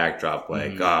as a backdrop,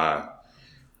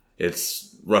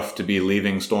 it's rough to be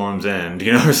leaving Storm's End,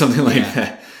 or something like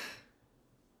that.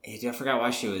 I forgot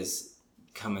why she was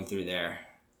coming through there.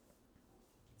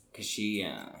 Because she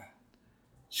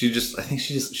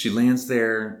lands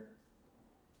there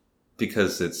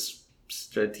because it's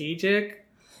strategic.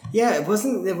 Yeah, it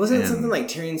wasn't something like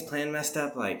Tyrion's plan messed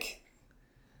up. Like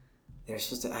they're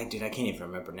supposed to. I can't even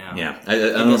remember now. Yeah, I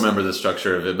don't remember the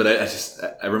structure of it, but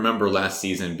I remember last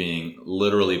season being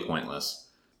literally pointless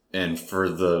and for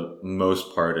the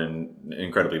most part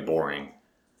incredibly boring.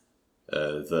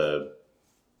 The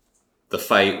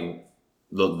fight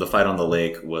on the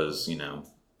lake was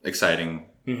exciting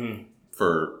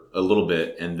for a little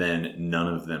bit, and then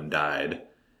none of them died,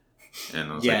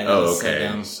 and I was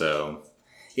okay, so.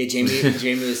 Yeah,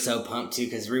 Jamie was so pumped too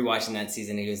because rewatching that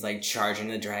season, he was like charging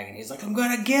the dragon. He was like, "I'm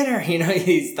gonna get her,"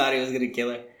 He thought he was gonna kill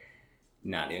her.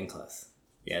 Not even close.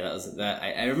 Yeah, that was that.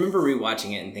 I remember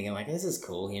rewatching it and thinking like, "This is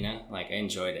cool," Like I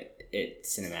enjoyed it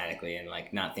cinematically and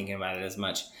like not thinking about it as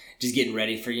much. Just getting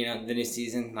ready for the new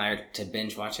season, to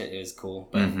binge watch it. It was cool,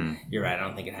 but you're right. I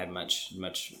don't think it had much.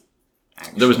 Action.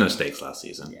 There was no stakes last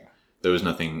season. Yeah, there was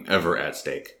nothing ever at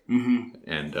stake.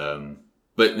 And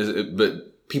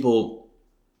but people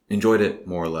enjoyed it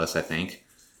more or less, I think.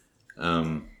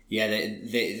 Yeah,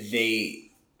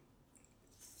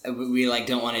 we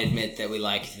don't want to admit that we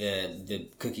like the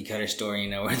cookie cutter story,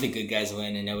 where the good guys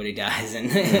win and nobody dies,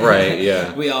 and right,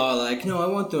 yeah. We all are like, no, I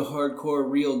want the hardcore,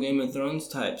 real Game of Thrones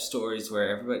type stories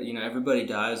where everybody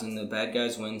dies and the bad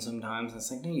guys win sometimes. And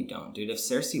it's like, no, you don't, dude. If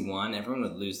Cersei won, everyone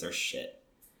would lose their shit.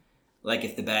 Like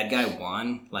if the bad guy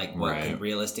won, like what could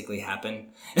realistically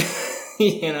happen?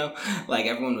 Like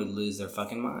everyone would lose their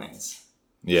fucking minds.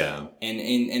 Yeah.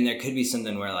 And there could be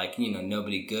something where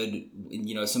nobody good,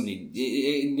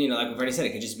 somebody, like we've already said,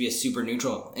 it could just be a super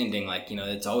neutral ending. Like,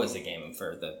 it's always a game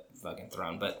for the fucking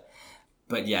throne. But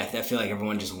yeah, I feel like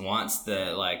everyone just wants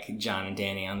the, like, Jon and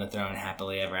Dany on the throne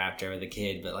happily ever after with a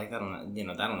kid. But like, that'll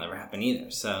never happen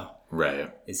either. So.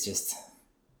 Right. It's just.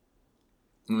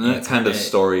 That kind of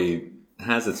story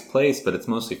has its place, but it's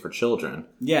mostly for children.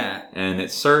 Yeah. And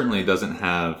it certainly doesn't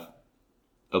have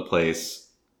a place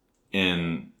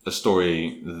in a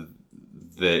story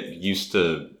that used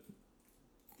to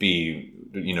be,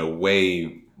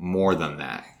 way more than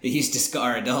that. They used to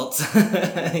scar adults.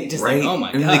 Just right? Like, oh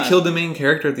my God. And they killed the main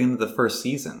character at the end of the first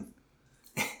season.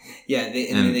 Yeah,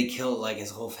 then they killed, like,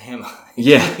 his whole family.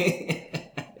 Yeah.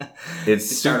 It's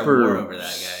super war over that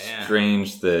guy. Yeah.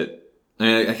 Strange that...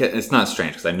 it's not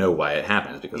strange because I know why it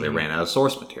happens, because they ran out of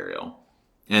source material.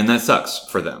 And that sucks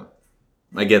for them.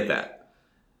 I get that.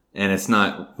 And it's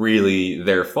not really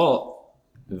their fault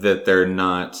that they're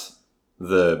not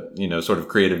the, sort of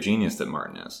creative genius that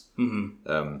Martin is.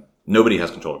 Nobody has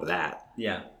control over that.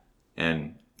 Yeah.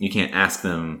 And you can't ask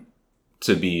them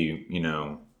to be,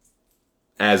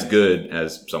 as good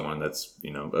as someone that's,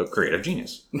 a creative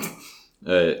genius.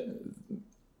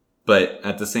 But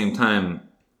at the same time,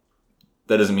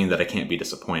 that doesn't mean that I can't be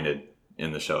disappointed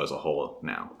in the show as a whole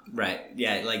now. Right.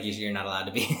 Yeah, like you're not allowed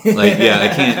to be. Like, yeah, I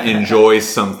can't enjoy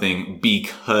something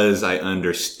because I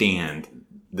understand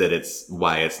that it's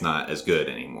why it's not as good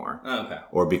anymore. Oh, okay.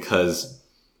 Or because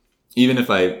even if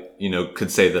I, could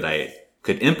say that I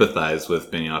could empathize with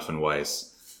Benioff and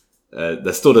Weiss,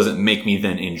 that still doesn't make me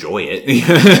then enjoy it.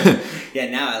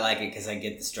 Yeah, now I like it because I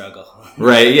get the struggle.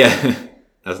 Right, yeah.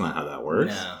 That's not how that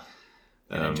works. No.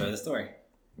 And enjoy the story.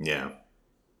 Yeah.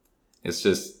 It's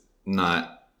just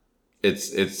not,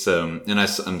 and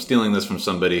I'm stealing this from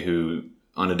somebody who,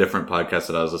 on a different podcast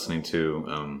that I was listening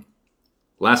to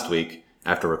last week,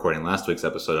 after recording last week's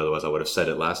episode, otherwise I would have said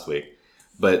it last week,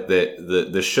 but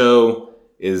the show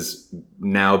is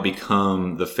now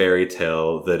become the fairy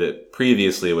tale that it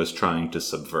previously was trying to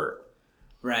subvert.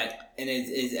 Right. And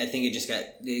I think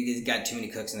it got too many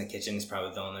cooks in the kitchen is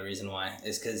probably the only reason why.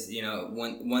 Is because,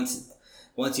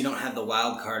 once you don't have the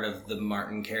wild card of the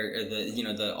Martin character,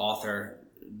 the author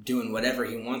doing whatever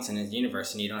he wants in his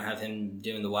universe, and you don't have him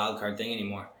doing the wild card thing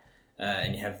anymore,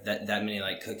 and you have that many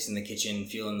like cooks in the kitchen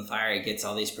fueling the fire, it gets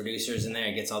all these producers in there,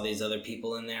 it gets all these other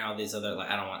people in there, all these other like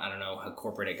I don't know how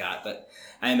corporate it got, but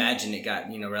I imagine it got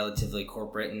relatively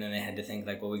corporate, and then they had to think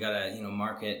like, well, we gotta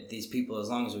market these people as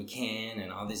long as we can,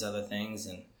 and all these other things,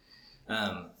 and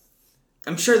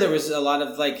I'm sure there was a lot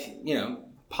of like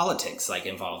politics like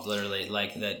involved, literally,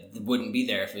 like that wouldn't be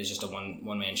there if it was just a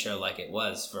one man show like it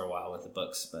was for a while with the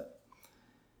books, but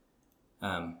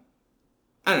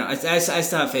I don't know. I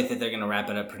still have faith that they're going to wrap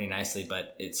it up pretty nicely,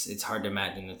 but it's hard to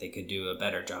imagine that they could do a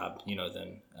better job,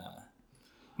 than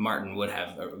Martin would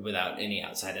have without any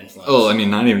outside influence. Oh, I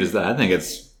mean, not even just that. I think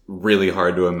it's really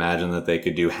hard to imagine that they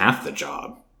could do half the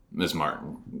job as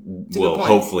Martin will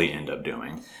hopefully end up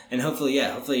doing. And hopefully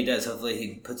he does. Hopefully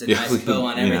he puts a nice bow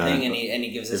on everything, and he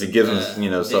gives us. If he gives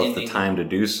himself the time to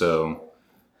do so,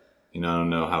 I don't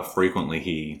know how frequently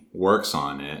he works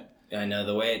on it. I know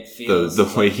the way it feels. The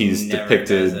way he's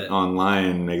depicted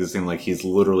online makes it seem like he's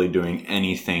literally doing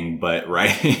anything but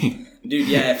writing. Dude,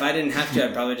 yeah, if I didn't have to,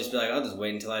 I'd probably just be like, I'll just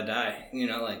wait until I die.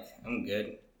 Like, I'm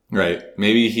good. Right.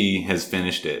 Maybe he has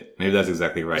finished it. Maybe that's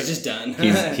exactly right. It's just done.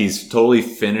 he's totally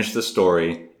finished the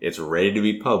story. It's ready to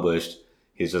be published.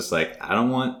 He's just like, I don't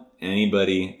want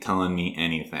anybody telling me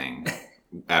anything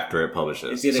after it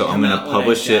publishes. So I'm going to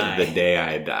publish it the day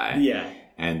I die. Yeah.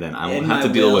 And then I won't have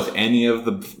to deal with any of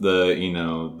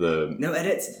the no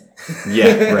edits.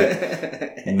 Yeah,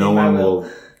 right. No one will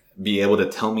be able to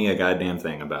tell me a goddamn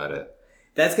thing about it.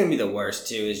 That's gonna be the worst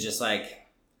too. Is just like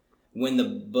when the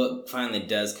book finally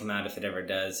does come out, if it ever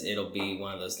does, it'll be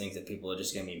one of those things that people are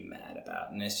just gonna be mad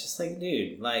about, and it's just like,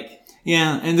 dude, like.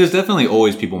 Yeah, and there's definitely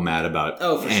always people mad about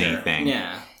anything. Sure.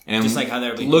 Yeah. And just like how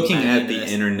they're looking at the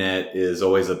internet is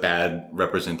always a bad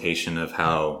representation of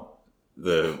how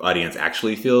the audience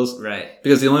actually feels. Right.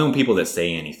 Because the only people that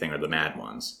say anything are the mad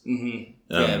ones. Mm-hmm.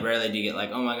 Yeah, rarely do you get like,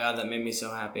 oh my god, that made me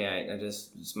so happy. I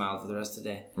just smiled for the rest of the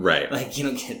day. Right. Like, you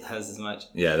don't get those as much.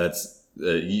 Yeah, that's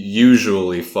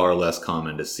usually far less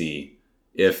common to see.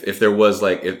 If there was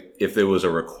like, if there was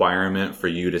a requirement for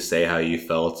you to say how you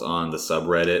felt on the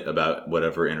subreddit about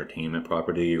whatever entertainment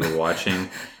property you were watching,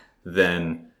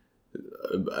 then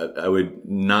I would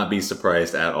not be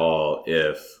surprised at all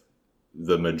if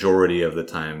the majority of the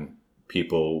time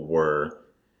people were,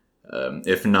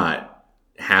 if not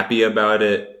happy about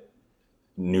it,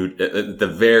 at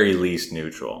the very least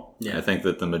neutral. Yeah. I think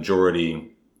that the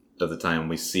majority of the time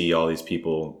we see all these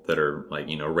people that are like,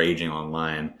 raging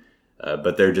online,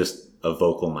 but they're just a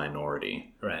vocal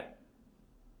minority. Right.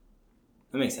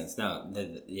 That makes sense. No,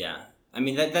 yeah. I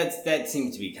mean, that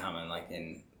seems to be common, like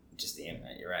in just the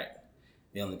internet. You're right.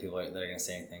 The only people that are going to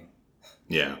say anything.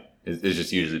 Yeah. It's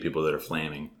just usually people that are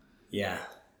flaming. Yeah.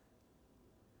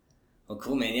 Well,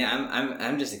 cool, man. Yeah,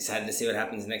 I'm just excited to see what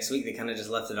happens next week. They kind of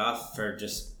just left it off for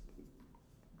just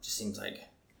seems like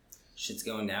shit's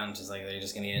going down. Just like they're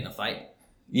just gonna get in a fight.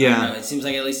 Yeah. It seems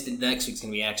like at least next week's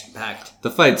gonna be action packed. The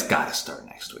fight's gotta start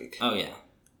next week. Oh yeah.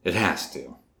 It has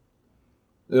to.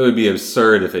 It would be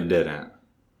absurd if it didn't.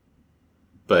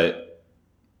 But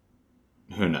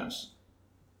who knows?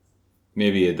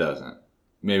 Maybe it doesn't.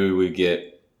 Maybe we get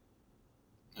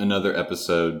another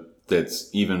episode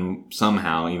that's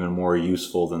somehow even more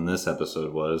useful than this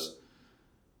episode was.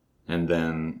 And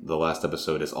then the last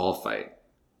episode is all fight.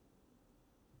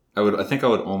 I think I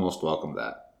would almost welcome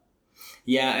that.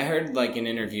 Yeah, I heard like an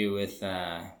interview with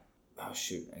I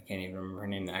can't even remember her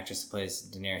name, the actress who plays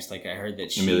Daenerys. Like I heard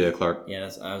that Emilia Clarke. Yeah,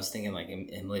 I was thinking like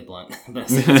Emily Blunt, but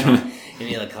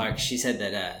Emilia Clarke. She said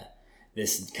that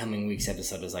this coming week's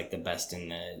episode is like the best in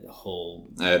the whole.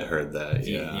 I had heard that.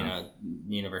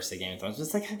 Universe of Game of Thrones.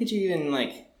 It's like, how could you even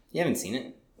you haven't seen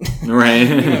it, right?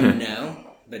 You don't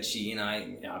know, but she,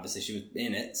 obviously she was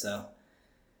in it, so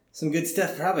some good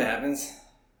stuff probably happens.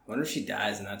 I wonder if she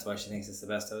dies, and that's why she thinks it's the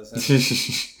best episode.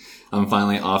 I'm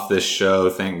finally off this show,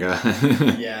 thank God.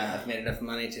 Yeah, I've made enough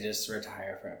money to just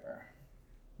retire forever.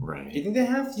 Right. Do you think they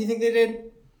have? Do you think they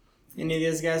did? Any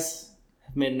of those guys?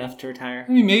 Made enough to retire?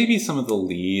 I mean, maybe some of the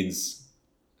leads,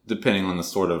 depending on the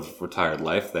sort of retired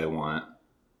life they want.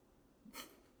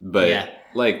 But,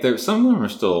 some of them are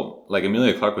still... Like,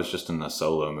 Emilia Clarke was just in a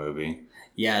Solo movie.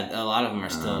 Yeah, a lot of them are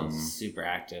still super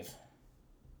active.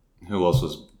 Who else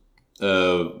was...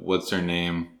 what's her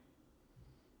name?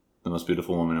 The most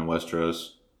beautiful woman in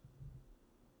Westeros.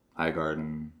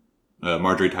 Highgarden.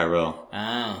 Marjorie Tyrell.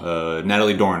 Oh.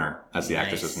 Natalie Dormer, that's the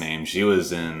actress's name. She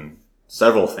was in...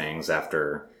 several things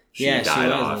after she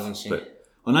died off. But,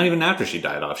 well, not even after she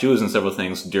died off. She was in several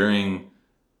things during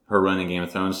her run in Game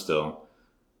of Thrones still.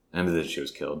 And then she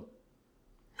was killed.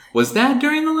 Was that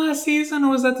during the last season,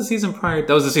 or was that the season prior?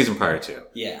 That was the season prior to.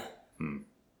 Yeah.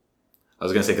 I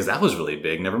was gonna say because that was really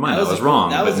big. Never mind, That I was was wrong.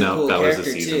 That was but a no, cool that was character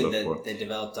the season too. before. That they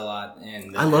developed a lot,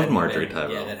 and I loved Marjorie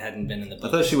Tyrell. Yeah, that hadn't been in the book.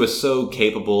 I thought she was so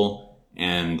capable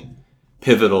and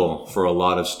pivotal for a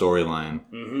lot of storyline.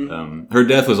 Mm-hmm. Her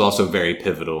death was also very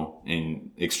pivotal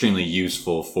and extremely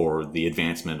useful for the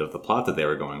advancement of the plot that they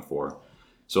were going for.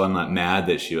 So I'm not mad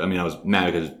that I was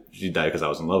mad because she died because I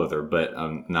was in love with her, but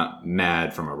I'm not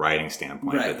mad from a writing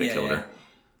standpoint that they killed her.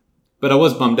 But I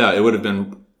was bummed out. It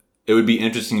would be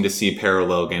interesting to see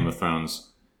parallel Game of Thrones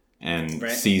and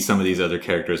see some of these other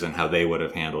characters and how they would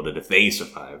have handled it if they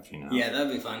survived, Yeah,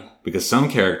 that'd be fun. Because some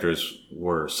characters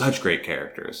were such great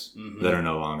characters that are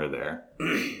no longer there.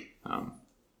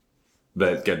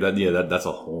 But that's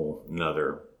a whole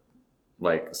nother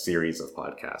series of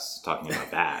podcasts talking about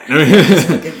that.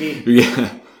 It could be.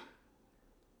 Yeah.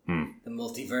 The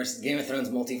multiverse, Game of Thrones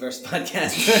multiverse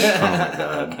podcast.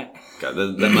 Oh my God,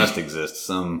 that must exist.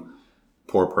 Some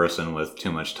poor person with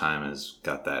too much time has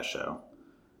got that show.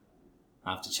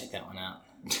 I'll have to check that one out.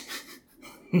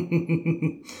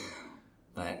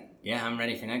 But yeah, I'm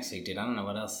ready for next week, dude. I don't know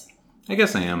what else. I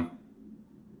guess I am.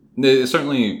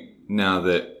 Certainly now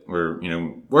that we're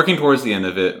working towards the end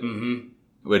of it,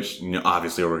 which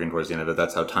obviously we're working towards the end of it.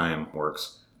 That's how time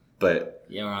works. But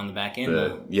yeah, we're on the back end.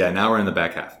 Now we're in the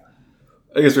back half.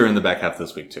 I guess we were in the back half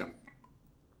this week too.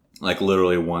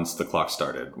 Literally once the clock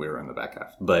started, we were in the back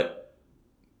half. But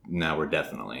now we're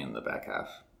definitely in the back half.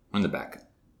 We're in the back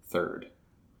third.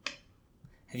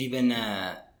 Have you been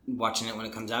watching it when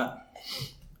it comes out?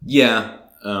 Yeah.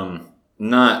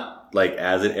 Not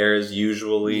as it airs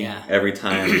usually. Yeah. Every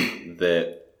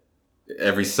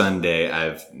Sunday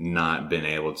I've not been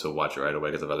able to watch it right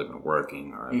away because I've either been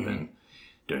working or I've been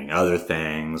doing other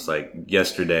things. Like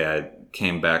yesterday I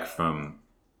came back from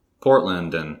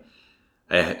Portland and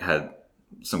I had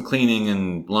some cleaning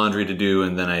and laundry to do,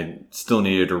 and then I still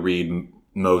needed to read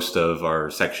most of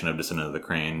our section of Descendant of the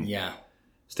Crane. Yeah.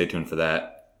 Stay tuned for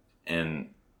that. And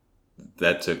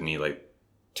that took me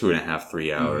 2.5,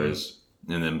 3 hours.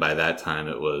 And then by that time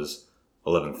it was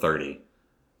 11:30.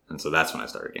 And so that's when I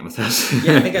started Game of Thrones.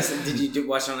 Yeah, I think did you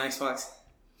watch it on Xbox?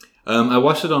 I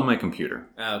watched it on my computer.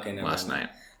 Oh, okay. Last night.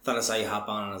 Thought I saw you hop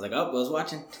on and I was like, oh, I was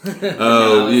watching.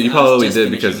 Oh, you probably did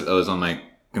because I was on my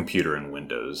computer and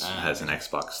Windows. It has an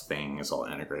Xbox thing. It's all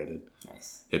integrated.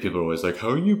 Nice. Yeah, people are always like, how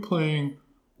are you playing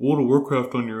World of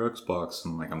Warcraft on your Xbox?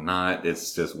 I'm like, I'm not.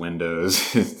 It's just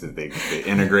Windows. They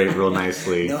integrate real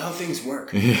nicely. Know how things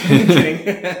work. I'm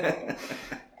kidding.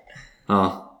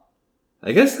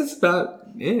 I guess that's about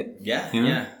it. Yeah,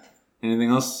 yeah.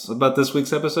 Anything else about this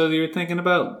week's episode that you're thinking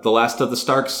about? The Last of the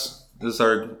Starks is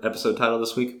our episode title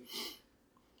this week.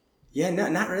 Yeah, no,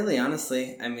 not really,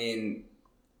 honestly. I mean,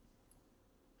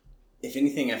 if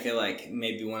anything, I feel like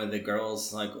maybe one of the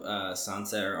girls,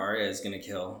 Sansa or Arya, is going to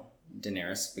kill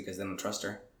Daenerys because they don't trust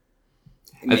her.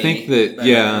 Maybe, I think that,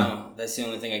 yeah. That's the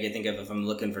only thing I can think of if I'm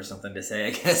looking for something to say,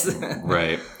 I guess.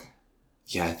 Right.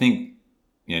 Yeah, I think,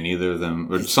 neither of them,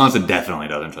 or Sansa definitely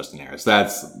doesn't trust Daenerys.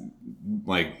 That's,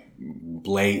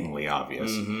 blatantly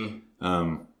obvious.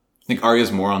 I think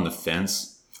Arya's more on the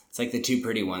fence. It's like the two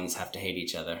pretty ones have to hate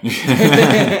each other.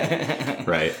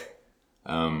 Right.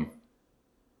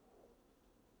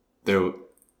 There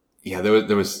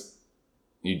was.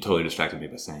 You totally distracted me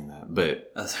by saying that,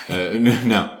 but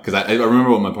no, because I remember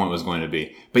what my point was going to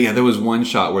be. But yeah, there was one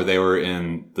shot where they were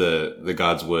in the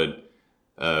God's Wood,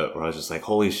 where I was just like,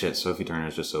 "Holy shit, Sophie Turner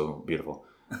is just so beautiful."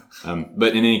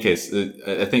 But in any case,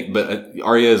 I think,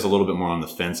 Arya is a little bit more on the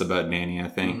fence about Dany. I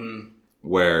think,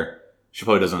 where she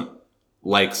probably doesn't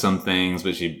like some things,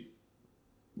 but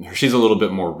she's a little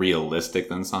bit more realistic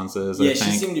than Sansa is. Yeah, I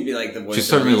think. She seemed to be the voice. She's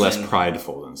certainly less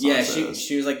prideful than Sansa. Yeah,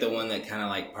 she was the one that kind of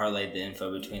parlayed the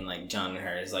info between Jon and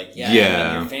her. It's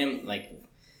your family,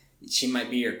 she might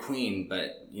be your queen,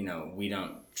 but we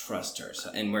don't trust her,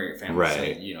 and we're your family,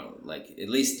 right? So, at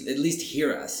least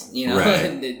hear us,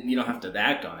 right. You don't have to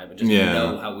act on it, but just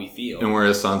know how we feel. And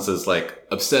whereas Sansa's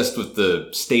obsessed with the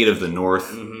state of the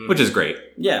North, which is great.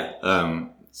 Yeah.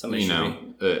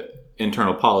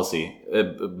 Internal policy,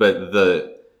 but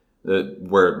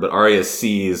but Arya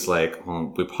sees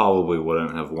we probably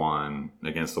wouldn't have won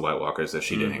against the White Walkers if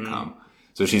she didn't come.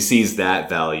 So she sees that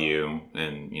value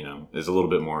and, is a little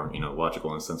bit more,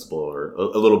 logical and sensible, or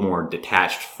a little more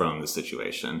detached from the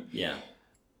situation. Yeah.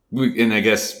 And I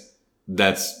guess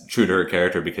that's true to her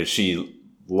character because she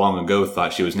long ago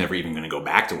thought she was never even going to go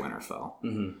back to Winterfell.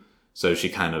 Mm-hmm. So she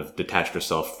kind of detached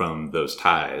herself from those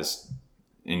ties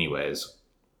anyways.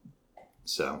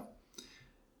 So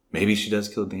maybe she does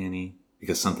kill Dany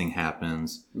because something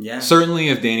happens. Yeah. Certainly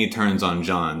if Dany turns on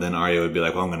Jon, then Arya would be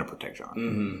like, well, I'm going to protect Jon.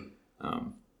 Mm-hmm.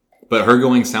 But her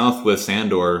going south with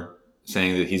Sandor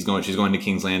saying that she's going to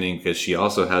King's Landing because she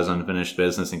also has unfinished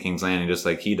business in King's Landing, just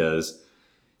like he does.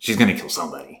 She's going to kill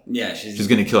somebody. Yeah, she's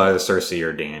going to kill either Cersei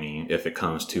or Dany if it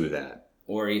comes to that,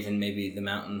 or even maybe the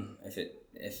Mountain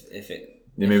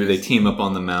Maybe they team up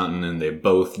on the Mountain and they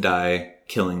both die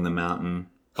killing the Mountain.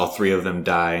 All three of them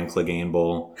die in Clegane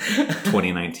Bowl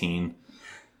 2019.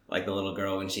 Like the little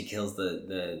girl when she kills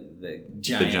the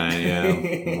giant. The giant,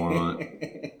 yeah.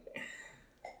 Mormont.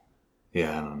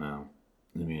 Yeah, I don't know.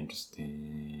 It'll be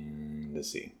interesting to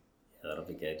see. Yeah, that'll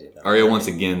be good, dude. Arya once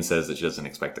again says that she doesn't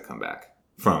expect to come back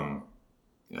from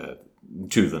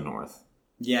to the north.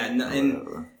 Yeah, no,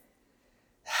 and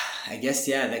I guess,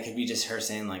 yeah, that could be just her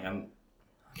saying, like,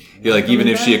 yeah, like, even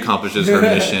if she accomplishes her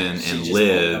mission and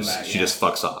lives, she just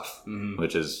fucks off,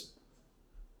 which is,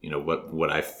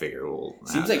 what I figure will happen.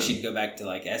 Seems like she'd go back to,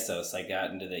 like, Essos, like,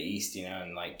 out into the east,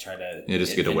 and, like, try to... Yeah,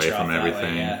 just get away from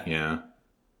everything. Yeah.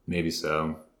 Maybe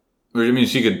so. Or, I mean,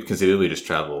 she could conceivably just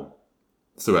travel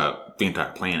throughout the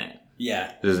entire planet.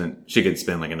 Yeah. She could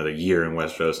spend, like, another year in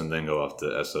Westeros and then go off to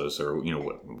Essos or,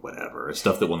 whatever.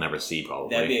 Stuff that we'll never see,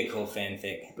 probably. That'd be a cool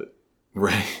fanfic. But,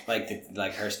 right.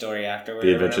 Like her story afterwards.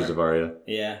 The Adventures of Arya.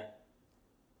 Yeah.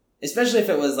 Especially if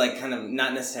it was, like, kind of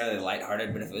not necessarily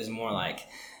lighthearted, but if it was more like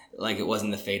it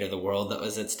wasn't the fate of the world that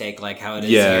was at stake, like how it is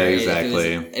here. Yeah,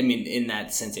 exactly. I mean, in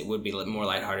that sense, it would be more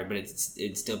lighthearted, but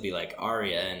it'd still be like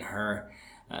Arya and her.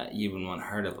 You wouldn't want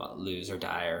her to lose or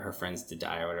die, or her friends to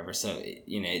die, or whatever. So,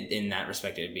 in that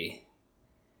respect, it'd be,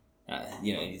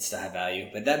 you'd still have value.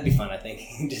 But that'd be fun, I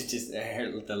think. just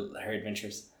her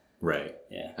adventures. Right.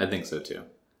 Yeah. I think so too.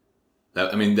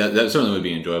 That certainly would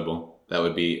be enjoyable. That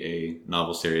would be a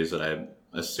novel series that I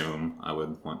assume I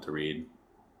would want to read.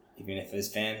 Even if it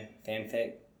was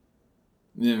fanfic?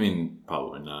 I mean,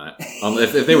 probably not.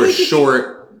 If they were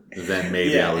short, then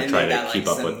maybe I would try to keep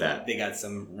up with that. They got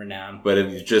some renown. But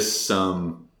if just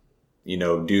some,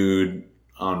 dude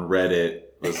on Reddit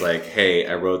was like, hey,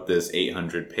 I wrote this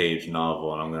 800-page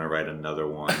novel and I'm going to write another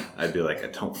one, I'd be like, I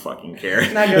don't fucking care.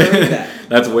 I'm not going to read that.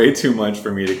 That's way too much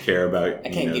for me to care about. I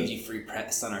can't give you free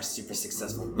press on our super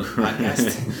successful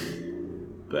podcast.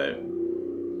 But,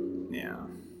 yeah.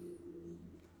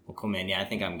 Well, cool, man. Yeah, I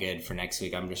think I'm good for next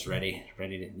week. I'm just ready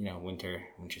to,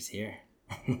 winter's here.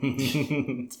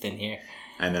 It's been here.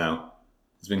 I know.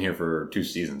 It's been here for 2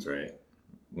 seasons, right?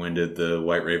 When did the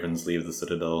White Ravens leave the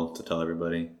Citadel to tell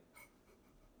everybody?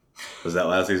 Was that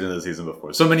last season or the season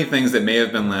before? So many things that may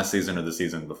have been last season or the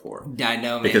season before. I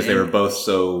know, man. Because they were both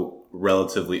so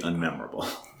relatively unmemorable.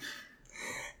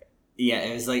 Yeah,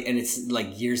 it was and it's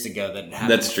years ago that it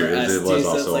happened. That's true. It was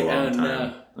also a long time.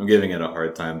 No. I'm giving it a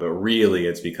hard time, but really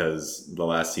it's because the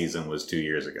last season was 2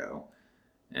 years ago.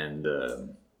 And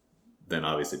then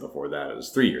obviously before that it was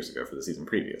 3 years ago for the season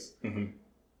previous.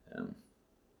 Mm-hmm.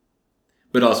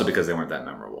 But also because they weren't that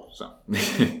memorable. So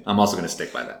I'm also going to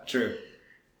stick by that. True.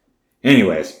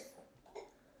 Anyways,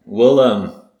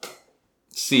 we'll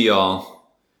see y'all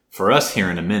for us here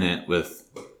in a minute with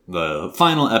the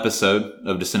final episode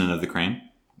of Descendant of the Crane,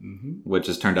 which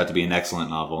has turned out to be an excellent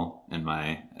novel in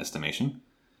my estimation.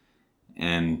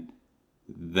 And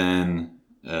then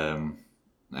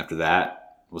after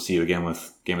that, we'll see you again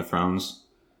with Game of Thrones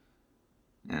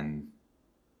and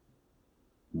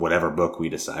whatever book we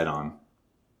decide on.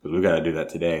 Because we've got to do that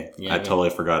today. Yeah, I totally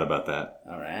forgot about that.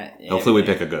 All right. Yeah, hopefully we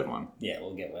pick a good one. Yeah,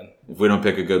 we'll get one. If we don't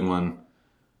pick a good one,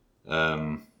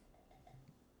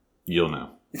 you'll know.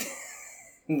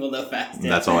 We'll know fast.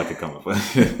 That's all I could come up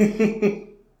with.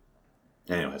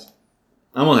 Anyways.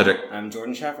 I'm Will Hedrick. I'm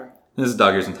Jordan Schaffer. This is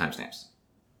Dog Ears and Timestamps.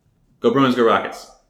 Go Bruins, go Rockets.